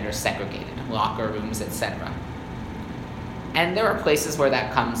was gender segregated, locker rooms, etc. And there are places where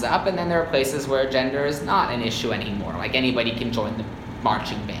that comes up, and then there are places where gender is not an issue anymore, like anybody can join the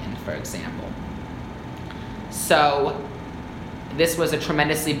marching band, for example. So this was a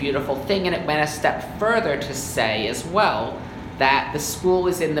tremendously beautiful thing, and it went a step further to say as well that the school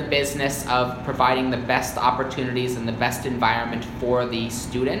is in the business of providing the best opportunities and the best environment for the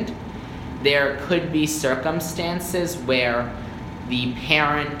student. There could be circumstances where the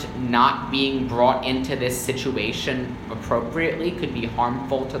parent not being brought into this situation appropriately could be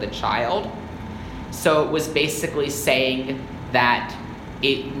harmful to the child. So it was basically saying that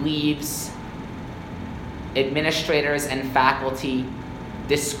it leaves administrators and faculty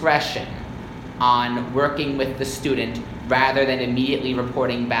discretion on working with the student rather than immediately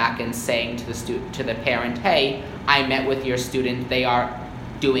reporting back and saying to the parent, hey, I met with your student, they are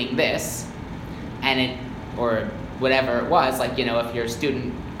doing this, or whatever it was, like, if your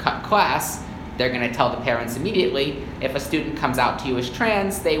student cut class, they're going to tell the parents immediately. If a student comes out to you as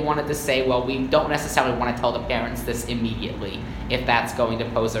trans, they wanted to say, well, we don't necessarily want to tell the parents this immediately if that's going to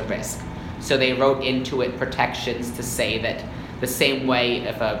pose a risk. So they wrote into it protections to say that the same way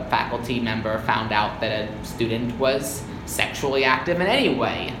if a faculty member found out that a student was sexually active in any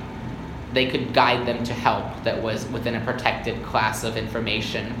way, they could guide them to help that was within a protected class of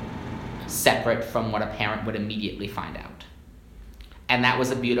information separate from what a parent would immediately find out. And that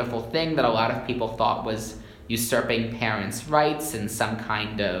was a beautiful thing that a lot of people thought was usurping parents' rights and some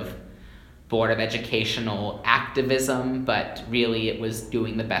kind of Board of Educational activism, but really it was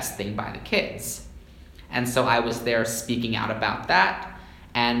doing the best thing by the kids. And so I was there speaking out about that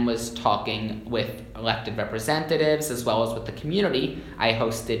and was talking with elected representatives as well as with the community. I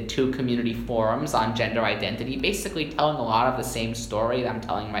hosted 2 community forums on gender identity, basically telling a lot of the same story that I'm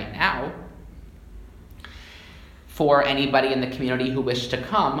telling right now. For anybody in the community who wished to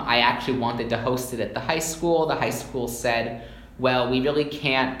come, I actually wanted to host it at the high school. The high school said, well, we really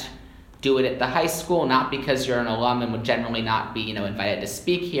can't do it at the high school, not because you're an alum and would generally not be, invited to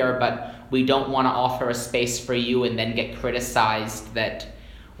speak here, but we don't want to offer a space for you and then get criticized that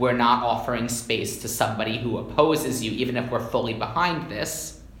we're not offering space to somebody who opposes you, even if we're fully behind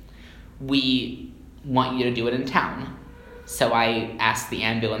this. We want you to do it in town. So I asked the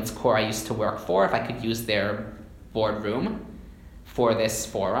ambulance corps I used to work for if I could use their boardroom for this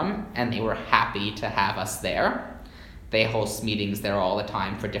forum, and they were happy to have us there. They host meetings there all the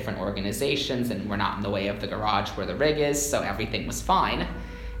time for different organizations, and we're not in the way of the garage where the rig is, so everything was fine.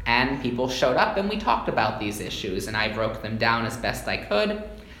 And people showed up, and we talked about these issues, and I broke them down as best I could.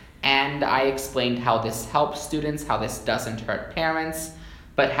 And I explained how this helps students, how this doesn't hurt parents,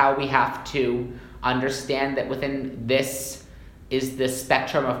 but how we have to understand that within this is the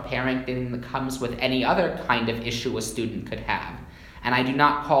spectrum of parenting that comes with any other kind of issue a student could have. And I do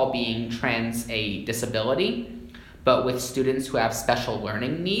not call being trans a disability, but with students who have special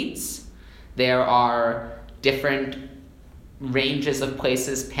learning needs, there are different ranges of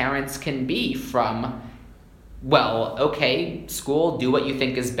places parents can be from, well, okay, school, do what you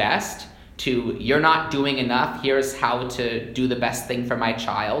think is best, to you're not doing enough, here's how to do the best thing for my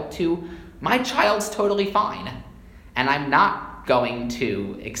child, to my child's totally fine. And I'm not going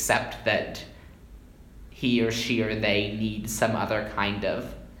to accept that he or she or they need some other kind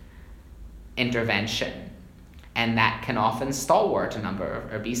of intervention. And that can often stalwart a number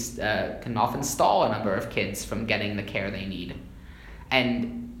of kids from getting the care they need.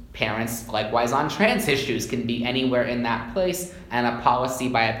 And parents, likewise on trans issues, can be anywhere in that place, and a policy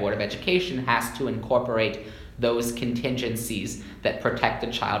by a Board of Education has to incorporate those contingencies that protect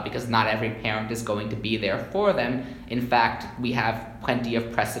the child, because not every parent is going to be there for them. In fact, we have plenty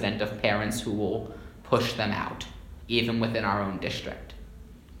of precedent of parents who will push them out, even within our own district.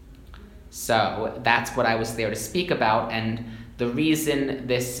 So that's what I was there to speak about, and the reason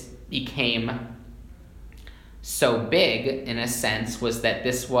this became so big, in a sense, was that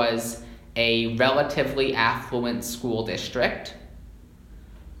this was a relatively affluent school district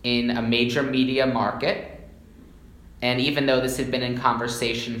in a major media market, and even though this had been in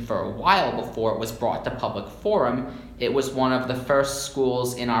conversation for a while before it was brought to public forum, it was one of the first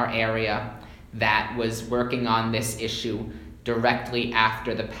schools in our area that was working on this issue directly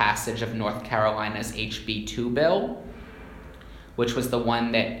after the passage of North Carolina's HB 2 bill, which was the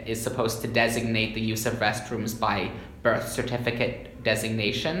one that is supposed to designate the use of restrooms by birth certificate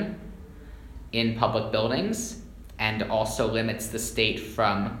designation in public buildings, and also limits the state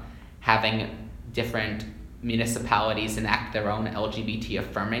from having different municipalities enact their own LGBT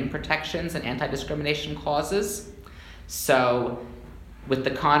affirming protections and anti-discrimination clauses. So with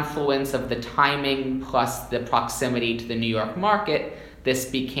the confluence of the timing plus the proximity to the New York market, this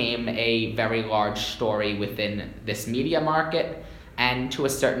became a very large story within this media market, and to a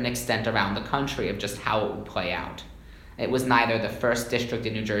certain extent around the country, of just how it would play out. It was neither the first district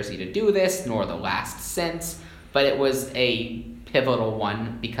in New Jersey to do this, nor the last since, but it was a pivotal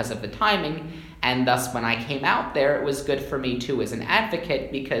one because of the timing, and thus when I came out there, it was good for me too as an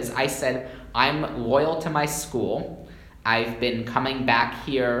advocate, because I said, I'm loyal to my school. I've been coming back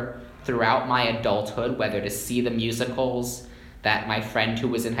here throughout my adulthood, whether to see the musicals that my friend who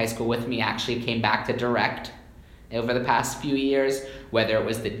was in high school with me actually came back to direct over the past few years, whether it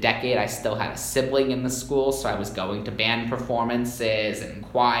was the decade I still had a sibling in the school, so I was going to band performances and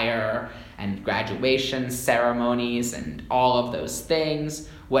choir and graduation ceremonies and all of those things,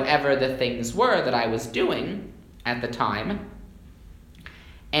 whatever the things were that I was doing at the time.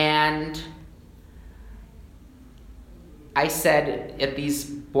 And I said at these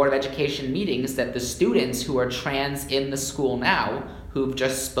Board of Education meetings that the students who are trans in the school now, who've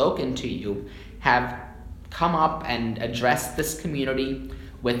just spoken to you, have come up and addressed this community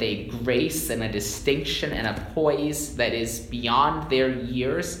with a grace and a distinction and a poise that is beyond their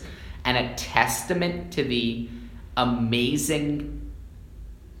years, and a testament to the amazing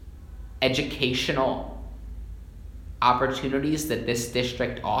educational opportunities that this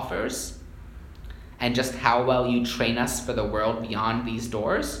district offers, and just how well you train us for the world beyond these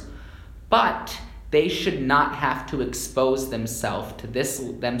doors. But they should not have to expose themselves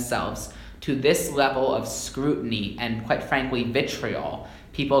to this level of scrutiny and, quite frankly, vitriol.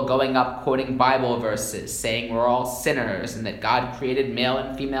 People going up quoting Bible verses, saying we're all sinners and that God created male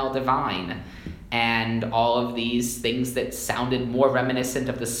and female divine, and all of these things that sounded more reminiscent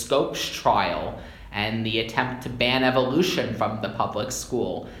of the Scopes trial and the attempt to ban evolution from the public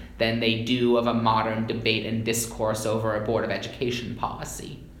school than they do of a modern debate and discourse over a Board of Education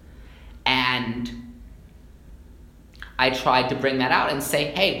policy. And I tried to bring that out and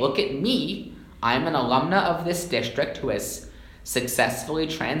say, hey, look at me. I'm an alumna of this district who has successfully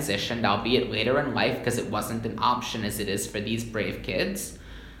transitioned, albeit later in life, because it wasn't an option as it is for these brave kids.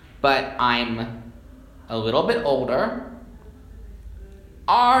 But I'm a little bit older,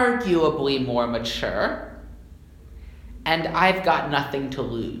 arguably more mature, and I've got nothing to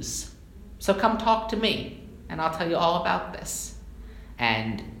lose. So come talk to me, and I'll tell you all about this.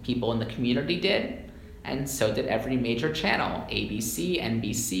 And people in the community did, and so did every major channel, ABC,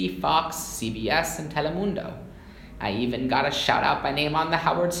 NBC, Fox, CBS, and Telemundo. I even got a shout out by name on the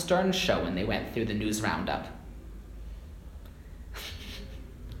Howard Stern show when they went through the news roundup.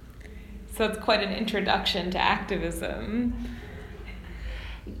 So it's quite an introduction to activism.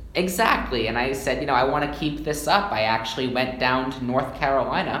 Exactly, and I said, I want to keep this up. I actually went down to North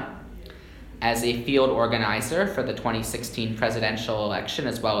Carolina as a field organizer for the 2016 presidential election,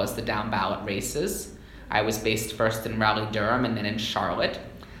 as well as the down-ballot races. I was based first in Raleigh-Durham and then in Charlotte.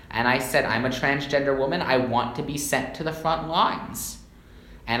 And I said, I'm a transgender woman. I want to be sent to the front lines.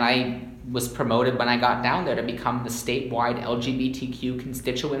 And I was promoted when I got down there to become the statewide LGBTQ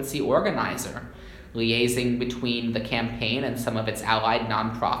constituency organizer, liaising between the campaign and some of its allied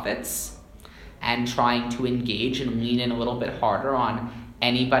nonprofits, and trying to engage and lean in a little bit harder on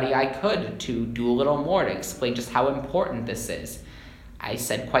anybody I could to do a little more to explain just how important this is. I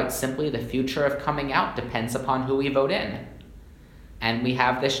said quite simply, the future of coming out depends upon who we vote in. And we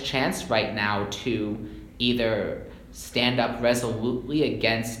have this chance right now to either stand up resolutely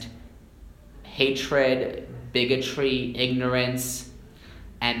against hatred, bigotry, ignorance,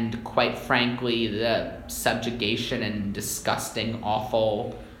 and quite frankly, the subjugation and disgusting,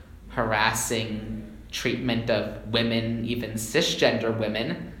 awful, harassing treatment of women, even cisgender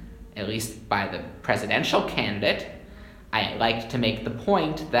women, at least by the presidential candidate. I like to make the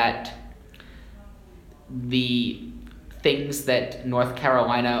point that the things that North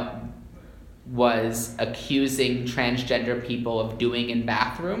Carolina was accusing transgender people of doing in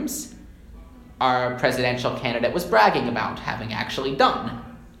bathrooms, our presidential candidate was bragging about having actually done.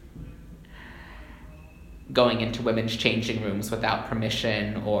 Going into women's changing rooms without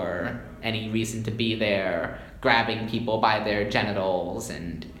permission or any reason to be there, grabbing people by their genitals,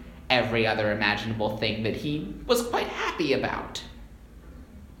 and every other imaginable thing that he was quite happy about.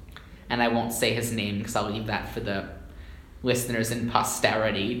 And I won't say his name because I'll leave that for the listeners in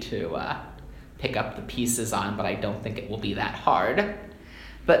posterity to pick up the pieces on, but I don't think it will be that hard.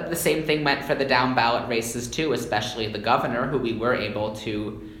 But the same thing went for the down ballot races too, especially the governor, who we were able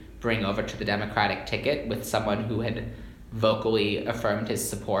to bring over to the Democratic ticket with someone who had vocally affirmed his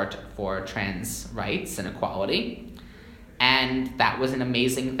support for trans rights and equality. And that was an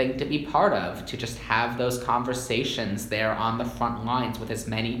amazing thing to be part of, to just have those conversations there on the front lines with as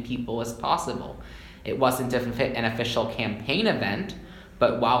many people as possible. It wasn't an official campaign event,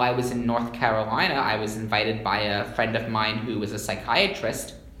 but while I was in North Carolina, I was invited by a friend of mine who was a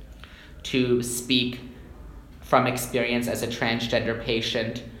psychiatrist to speak from experience as a transgender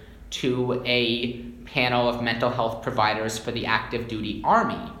patient to a panel of mental health providers for the active duty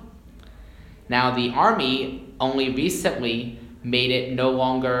Army. Now, the Army only recently made it no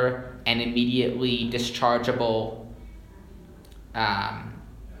longer an immediately dischargeable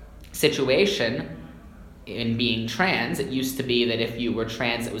situation in being trans. It used to be that if you were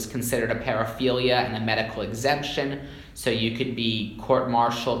trans, it was considered a paraphilia and a medical exemption, so you could be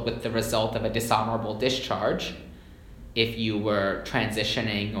court-martialed with the result of a dishonorable discharge if you were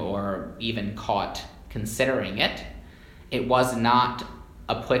transitioning or even caught considering it. It was not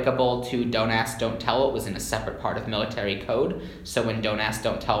applicable to Don't Ask, Don't Tell. It was in a separate part of military code, so when Don't Ask,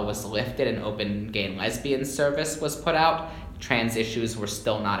 Don't Tell was lifted and open gay and lesbian service was put out, trans issues were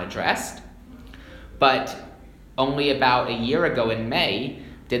still not addressed. But only about a year ago in May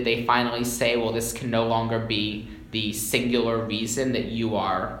did they finally say, well, this can no longer be the singular reason that you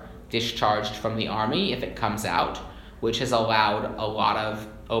are discharged from the Army if it comes out, which has allowed a lot of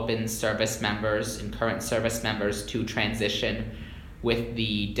open service members and current service members to transition with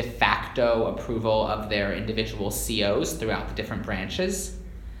the de facto approval of their individual COs throughout the different branches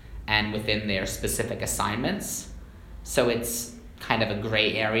and within their specific assignments. So it's kind of a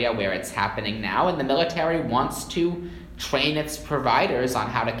gray area where it's happening now, and the military wants to train its providers on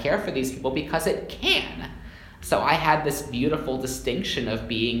how to care for these people because it can. So I had this beautiful distinction of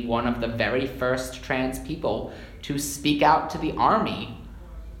being one of the very first trans people to speak out to the Army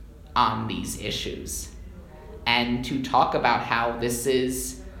on these issues and to talk about how this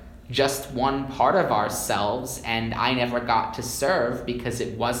is just one part of ourselves, and I never got to serve because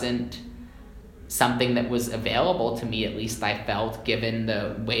it wasn't something that was available to me, at least I felt, given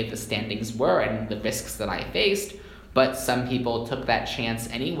the way the standings were and the risks that I faced. But some people took that chance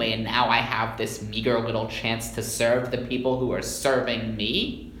anyway, and now I have this meager little chance to serve the people who are serving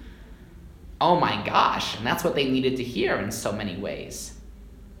me. Oh my gosh, and that's what they needed to hear in so many ways.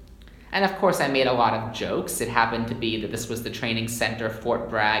 And of course I made a lot of jokes. It happened to be that this was the training center, Fort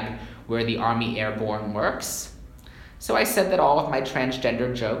Bragg, where the Army Airborne works. So I said that all of my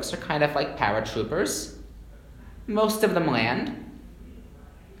transgender jokes are kind of like paratroopers. Most of them land.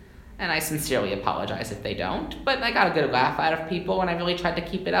 And I sincerely apologize if they don't, but I got a good laugh out of people, and I really tried to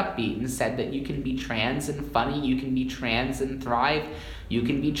keep it upbeat and said that you can be trans and funny, you can be trans and thrive, you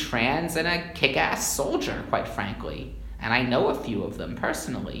can be trans and a kick-ass soldier, quite frankly. And I know a few of them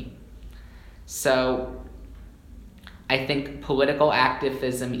personally. So I think political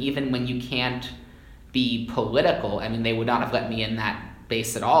activism, even when you can't be political, I mean, they would not have let me in that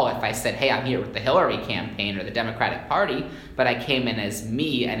base at all if I said, hey, I'm here with the Hillary campaign or the Democratic Party, but I came in as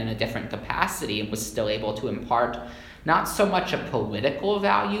me and in a different capacity and was still able to impart not so much a political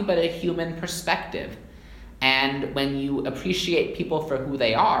value, but a human perspective. And when you appreciate people for who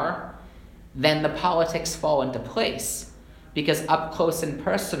they are, then the politics fall into place. Because up close and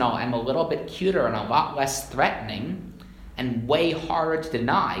personal, I'm a little bit cuter and a lot less threatening and way harder to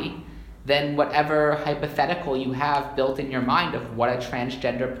deny than whatever hypothetical you have built in your mind of what a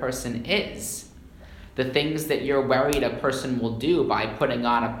transgender person is. The things that you're worried a person will do by putting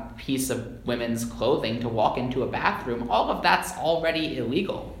on a piece of women's clothing to walk into a bathroom, all of that's already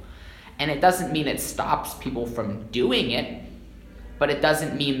illegal. And it doesn't mean it stops people from doing it, but it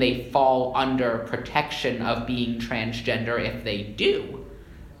doesn't mean they fall under protection of being transgender if they do.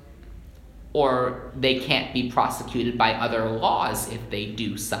 Or they can't be prosecuted by other laws if they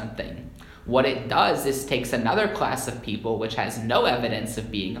do something. What it does is takes another class of people which has no evidence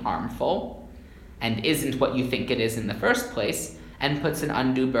of being harmful and isn't what you think it is in the first place, and puts an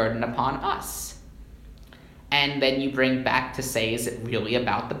undue burden upon us. And then you bring back to say, is it really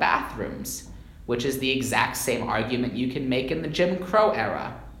about the bathrooms? Which is the exact same argument you can make in the Jim Crow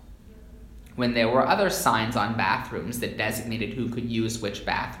era, when there were other signs on bathrooms that designated who could use which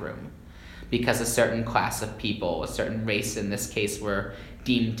bathroom, because a certain class of people, a certain race in this case, were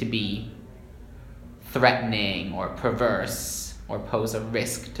deemed to be threatening or perverse or pose a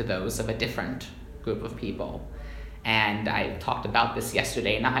risk to those of a different group of people. And I talked about this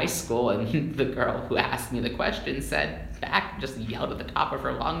yesterday in high school, and the girl who asked me the question said back, just yelled at the top of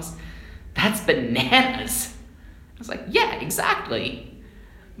her lungs, "That's bananas." I was like, yeah, exactly.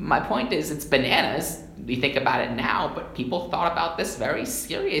 My point is, it's bananas. We think about it now, but people thought about this very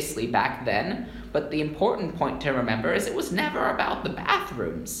seriously back then. But the important point to remember is it was never about the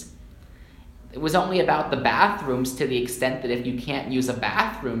bathrooms. It was only about the bathrooms to the extent that if you can't use a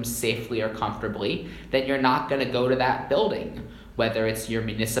bathroom safely or comfortably, then you're not going to go to that building. Whether it's your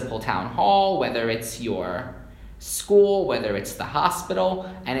municipal town hall, whether it's your school, whether it's the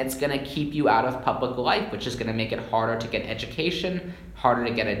hospital, and it's going to keep you out of public life, which is going to make it harder to get education, harder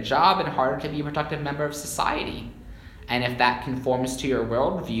to get a job, and harder to be a productive member of society. And if that conforms to your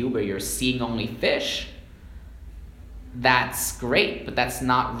worldview where you're seeing only fish, that's great, but that's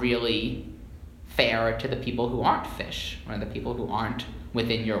not really fair to the people who aren't fish, or the people who aren't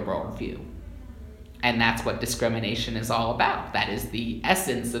within your worldview. And that's what discrimination is all about. That is the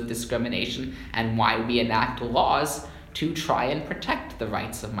essence of discrimination and why we enact laws to try and protect the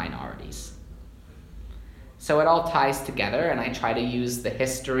rights of minorities. So it all ties together, and I try to use the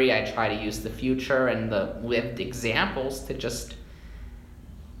history, I try to use the future and the lived examples to just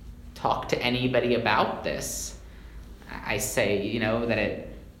talk to anybody about this. I say, that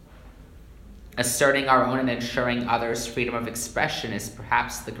asserting our own and ensuring others' freedom of expression is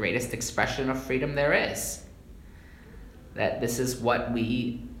perhaps the greatest expression of freedom there is. That this is what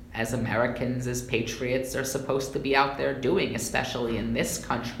we, as Americans, as patriots, are supposed to be out there doing, especially in this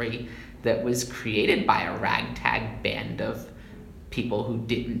country that was created by a ragtag band of people who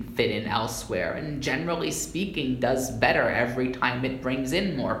didn't fit in elsewhere, and generally speaking, does better every time it brings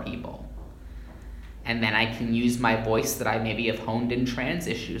in more people. And then I can use my voice that I maybe have honed in trans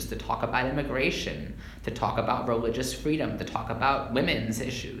issues to talk about immigration, to talk about religious freedom, to talk about women's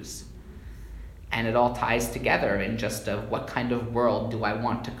issues. And it all ties together in just what kind of world do I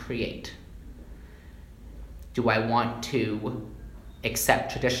want to create? Do I want to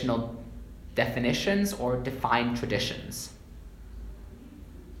accept traditional definitions or define traditions?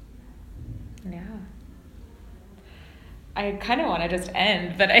 Yeah. I kind of want to just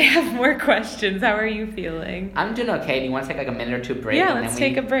end, but I have more questions. How are you feeling? I'm doing okay. Do you want to take a minute or two break? Yeah, let's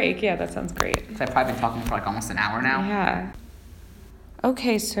take a break. Yeah, that sounds great. I've probably been talking for almost an hour now. Yeah.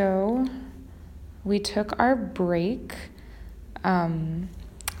 Okay, so we took our break.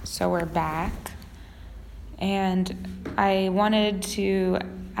 So we're back. And I wanted to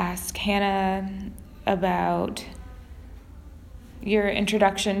ask Hannah about your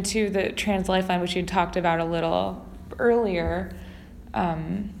introduction to the Trans Lifeline, which you talked about a little earlier,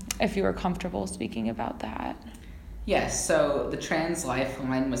 if you were comfortable speaking about that. Yes, so the Trans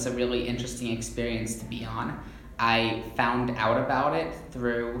Lifeline was a really interesting experience to be on. I found out about it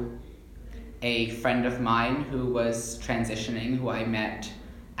through a friend of mine who was transitioning, who I met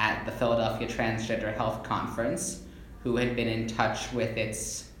at the Philadelphia Transgender Health Conference, who had been in touch with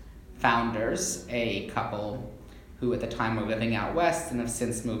its founders, a couple who at the time were living out west and have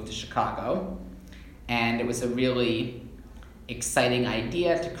since moved to Chicago. And it was a really exciting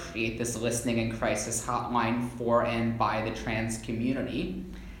idea to create this listening and crisis hotline for and by the trans community.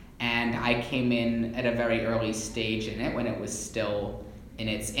 And I came in at a very early stage in it when it was still in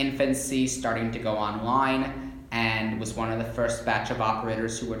its infancy, starting to go online, and was one of the first batch of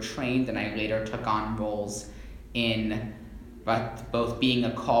operators who were trained, and I later took on roles in both being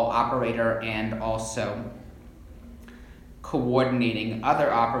a call operator and also coordinating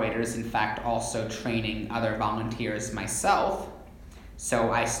other operators, in fact also training other volunteers myself.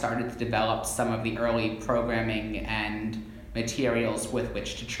 So I started to develop some of the early programming and materials with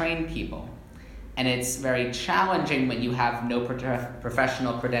which to train people. And it's very challenging when you have no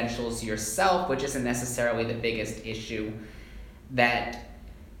professional credentials yourself, which isn't necessarily the biggest issue, that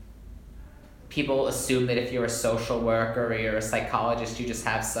people assume that if you're a social worker or you're a psychologist, you just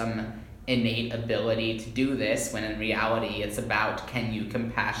have some innate ability to do this, when in reality it's about, can you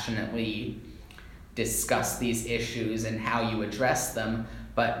compassionately discuss these issues and how you address them.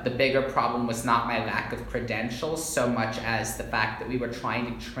 But the bigger problem was not my lack of credentials so much as the fact that we were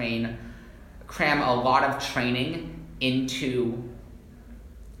trying to cram a lot of training into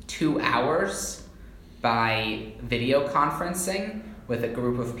 2 hours by video conferencing with a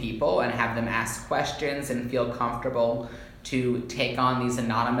group of people and have them ask questions and feel comfortable to take on these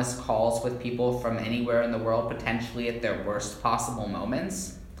anonymous calls with people from anywhere in the world, potentially at their worst possible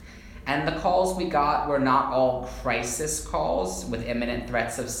moments. And the calls we got were not all crisis calls with imminent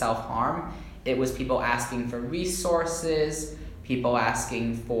threats of self-harm. It was people asking for resources, people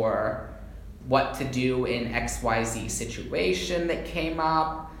asking for what to do in XYZ situation that came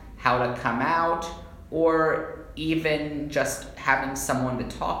up, how to come out, or even just having someone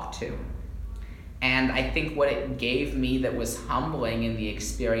to talk to. And I think what it gave me that was humbling in the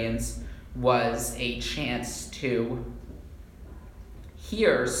experience was a chance to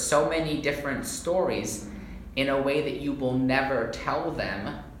hear so many different stories in a way that you will never tell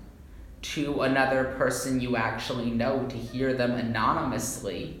them to another person you actually know, to hear them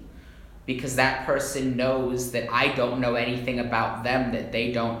anonymously, because that person knows that I don't know anything about them that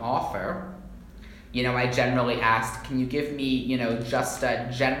they don't offer. I generally asked, can you give me, just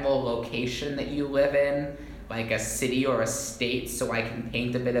a general location that you live in, like a city or a state, so I can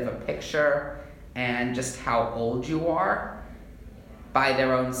paint a bit of a picture, and just how old you are, by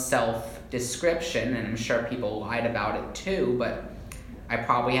their own self-description. And I'm sure people lied about it too, but I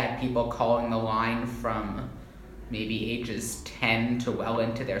probably had people calling the line from maybe ages 10 to well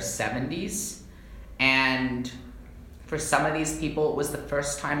into their 70s. And for some of these people, it was the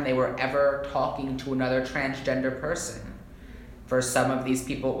first time they were ever talking to another transgender person. For some of these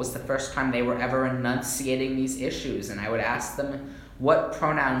people, it was the first time they were ever enunciating these issues. And I would ask them, what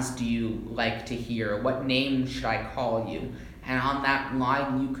pronouns do you like to hear? What name should I call you? And on that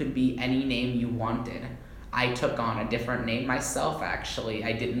line, you could be any name you wanted. I took on a different name myself, actually.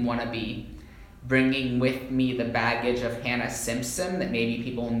 I didn't want to be bringing with me the baggage of Hannah Simpson that maybe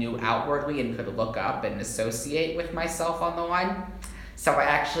people knew outwardly and could look up and associate with myself on the line. So I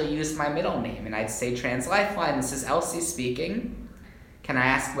actually used my middle name, and I'd say, Trans Lifeline, this is Elsie speaking. Can I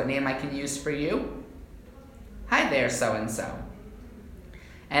ask what name I can use for you? Hi there, so-and-so.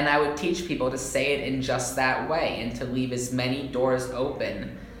 And I would teach people to say it in just that way and to leave as many doors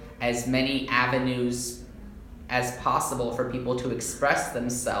open, as many avenues as possible for people to express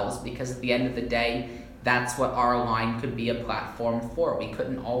themselves, because at the end of the day, that's what our line could be a platform for. We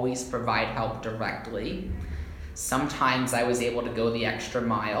couldn't always provide help directly. Sometimes I was able to go the extra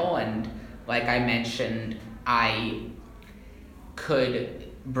mile, and like I mentioned, I could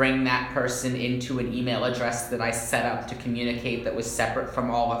bring that person into an email address that I set up to communicate that was separate from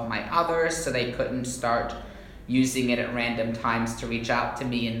all of my others, so they couldn't start using it at random times to reach out to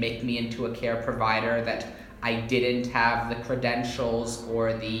me and make me into a care provider that I didn't have the credentials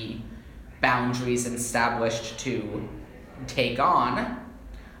or the boundaries established to take on.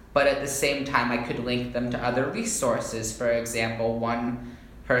 But at the same time, I could link them to other resources. For example, one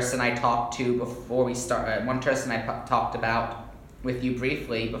person I talked about with you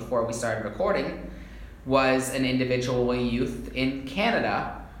briefly before we started recording was an individual, a youth in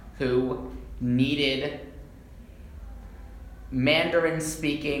Canada, who needed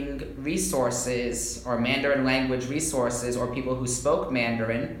Mandarin-speaking resources or Mandarin language resources or people who spoke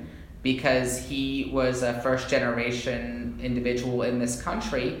Mandarin, because he was a first-generation individual in this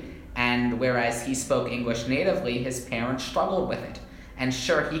country, and whereas he spoke English natively, his parents struggled with it. And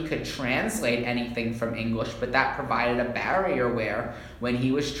sure, he could translate anything from English, but that provided a barrier where when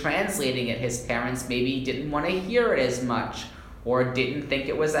he was translating it, his parents maybe didn't want to hear it as much or didn't think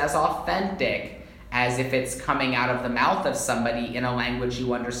it was as authentic as if it's coming out of the mouth of somebody in a language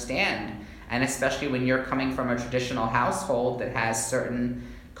you understand. And especially when you're coming from a traditional household that has certain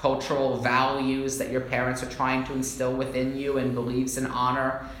cultural values that your parents are trying to instill within you and believes in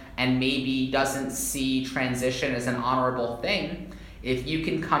honor and maybe doesn't see transition as an honorable thing, If you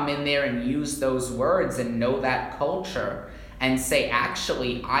can come in there and use those words and know that culture and say,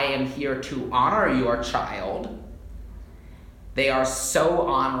 actually, I am here to honor your child. They are so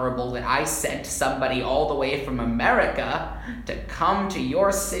honorable that I sent somebody all the way from America to come to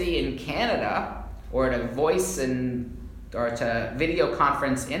your city in Canada, or to or to video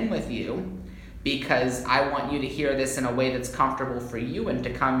conference in with you, because I want you to hear this in a way that's comfortable for you and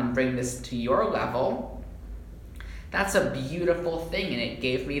to come and bring this to your level. That's a beautiful thing, and it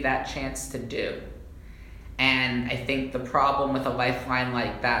gave me that chance to do. And I think the problem with a lifeline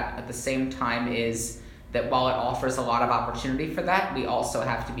like that at the same time is that while it offers a lot of opportunity for that, we also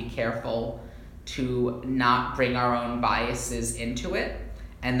have to be careful to not bring our own biases into it.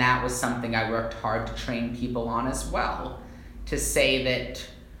 And that was something I worked hard to train people on as well. To say that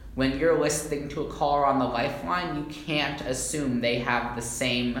when you're listening to a caller on the lifeline, you can't assume they have the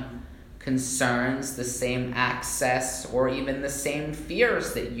same concerns, the same access, or even the same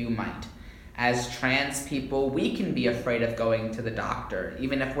fears that you might. As trans people, we can be afraid of going to the doctor,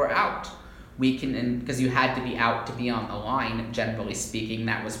 even if we're out. We can, because you had to be out to be on the line, generally speaking,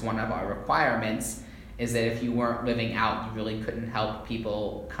 that was one of our requirements, is that if you weren't living out, you really couldn't help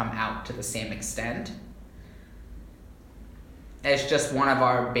people come out to the same extent. It's just one of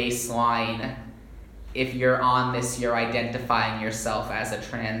our baseline, if you're on this, you're identifying yourself as a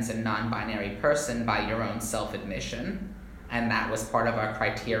trans and non-binary person by your own self-admission, and that was part of our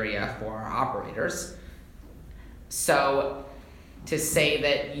criteria for our operators. So to say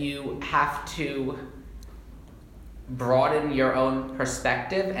that you have to broaden your own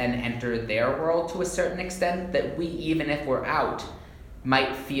perspective and enter their world to a certain extent, that we, even if we're out,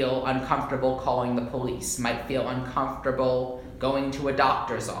 might feel uncomfortable calling the police, might feel uncomfortable going to a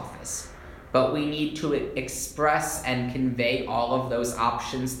doctor's office. But we need to express and convey all of those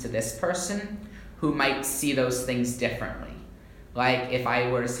options to this person who might see those things differently. Like if I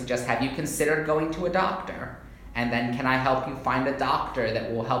were to suggest, have you considered going to a doctor? And then can I help you find a doctor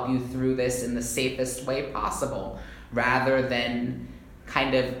that will help you through this in the safest way possible, rather than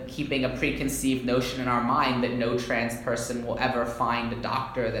kind of keeping a preconceived notion in our mind that no trans person will ever find a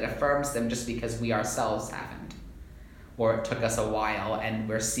doctor that affirms them just because we ourselves haven't. Or it took us a while and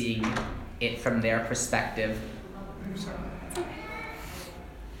we're seeing it from their perspective.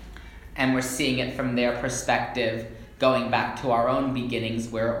 And we're seeing it from their perspective going back to our own beginnings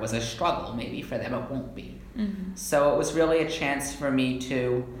where it was a struggle. Maybe for them it won't be. Mm-hmm. So it was really a chance for me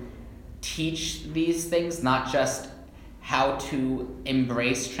to teach these things, not just how to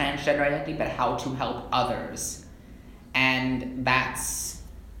embrace transgender identity, but how to help others. And that's,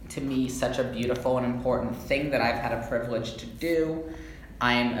 to me, such a beautiful and important thing that I've had a privilege to do.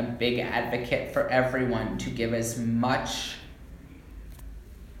 I'm a big advocate for everyone to give as much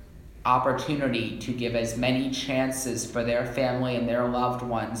opportunity, to give as many chances for their family and their loved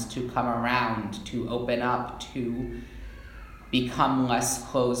ones to come around, to open up, to become less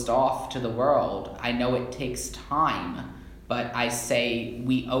closed off to the world. I know it takes time, but I say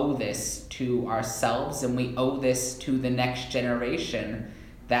we owe this to ourselves and we owe this to the next generation,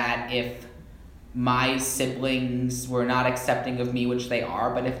 that if my siblings were not accepting of me, which they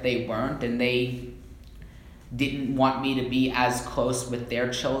are, but if they weren't and they didn't want me to be as close with their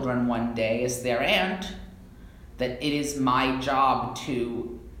children one day as their aunt, that it is my job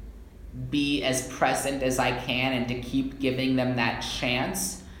to be as present as I can and to keep giving them that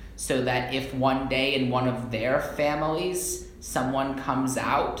chance, so that if one day in one of their families someone comes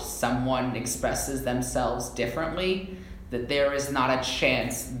out, someone expresses themselves differently, that there is not a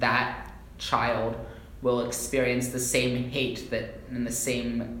chance that child will experience the same hate that and the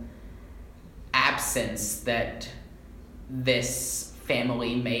same absence that this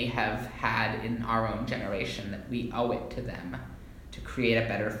family may have had in our own generation, that we owe it to them to create a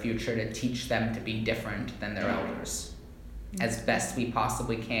better future, to teach them to be different than their elders as best we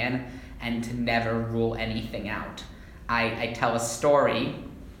possibly can, and to never rule anything out. I tell a story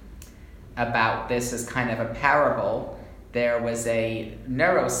about this as kind of a parable. There was a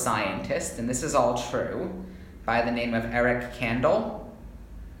neuroscientist, and this is all true, by the name of Eric Kandel.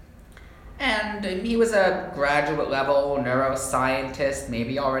 And he was a graduate level neuroscientist,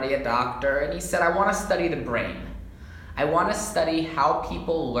 maybe already a doctor, and he said, I want to study the brain. I want to study how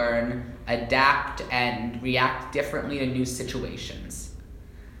people learn, adapt, and react differently to new situations.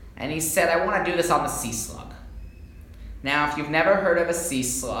 And he said, I want to do this on the sea slug. Now, if you've never heard of a sea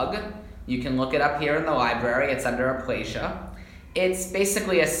slug, you can look it up here in the library. It's under aplasia. It's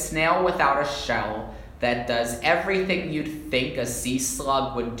basically a snail without a shell that does everything you'd think a sea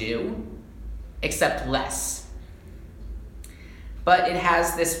slug would do, except less. But it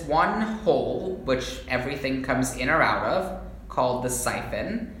has this one hole, which everything comes in or out of, called the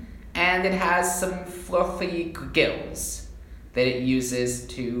siphon, and it has some fluffy gills that it uses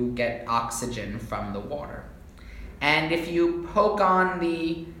to get oxygen from the water. And if you poke on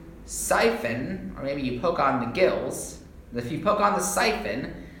the siphon, or maybe you poke on the gills, if you poke on the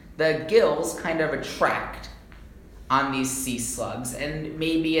siphon, the gills kind of attract on these sea slugs, and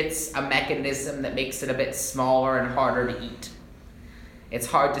maybe it's a mechanism that makes it a bit smaller and harder to eat. It's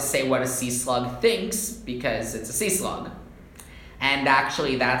hard to say what a sea slug thinks because it's a sea slug. And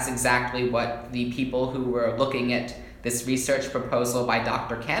actually, that's exactly what the people who were looking at this research proposal by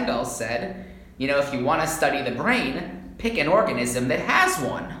Dr. Kandel said. You know, if you want to study the brain, pick an organism that has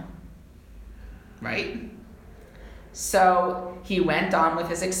one. Right? So he went on with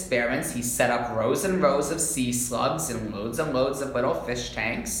his experiments. He set up rows and rows of sea slugs and loads of little fish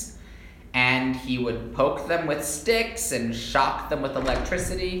tanks. And he would poke them with sticks and shock them with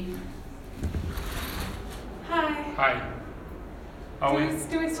electricity. Hi.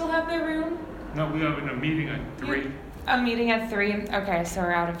 Do we still have the room? No, we have a meeting at 3. A meeting at 3? Okay, so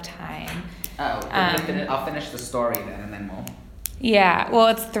we're out of time. I'll finish the story then, and then we'll... Yeah, well,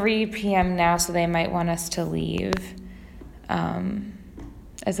 it's 3 p.m. now, so they might want us to leave.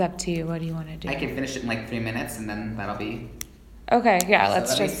 It's up to you. What do you want to do? I can finish it in like 3 minutes, and then that'll be... Okay, yeah,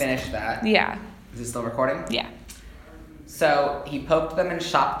 So let me finish that. Yeah. Is it still recording? Yeah. So he poked them and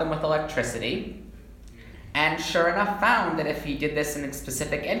shocked them with electricity, and sure enough found that if he did this in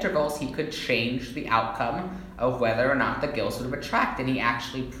specific intervals, he could change the outcome of whether or not the gills would retract, and he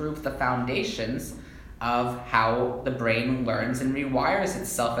actually proved the foundations of how the brain learns and rewires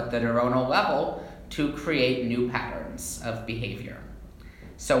itself at the neuronal level to create new patterns of behavior.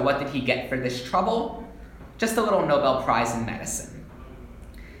 So what did he get for this trouble? Just a little Nobel Prize in medicine.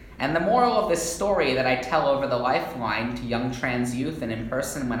 And the moral of this story that I tell over the Lifeline to young trans youth and in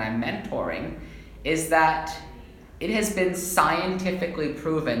person when I'm mentoring is that it has been scientifically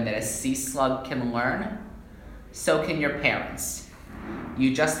proven that a sea slug can learn, so can your parents.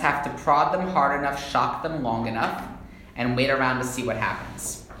 You just have to prod them hard enough, shock them long enough, and wait around to see what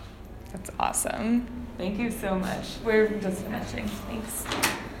happens. That's awesome. Thank you so much. We're just finishing. Thanks.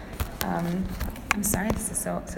 I'm sorry this is so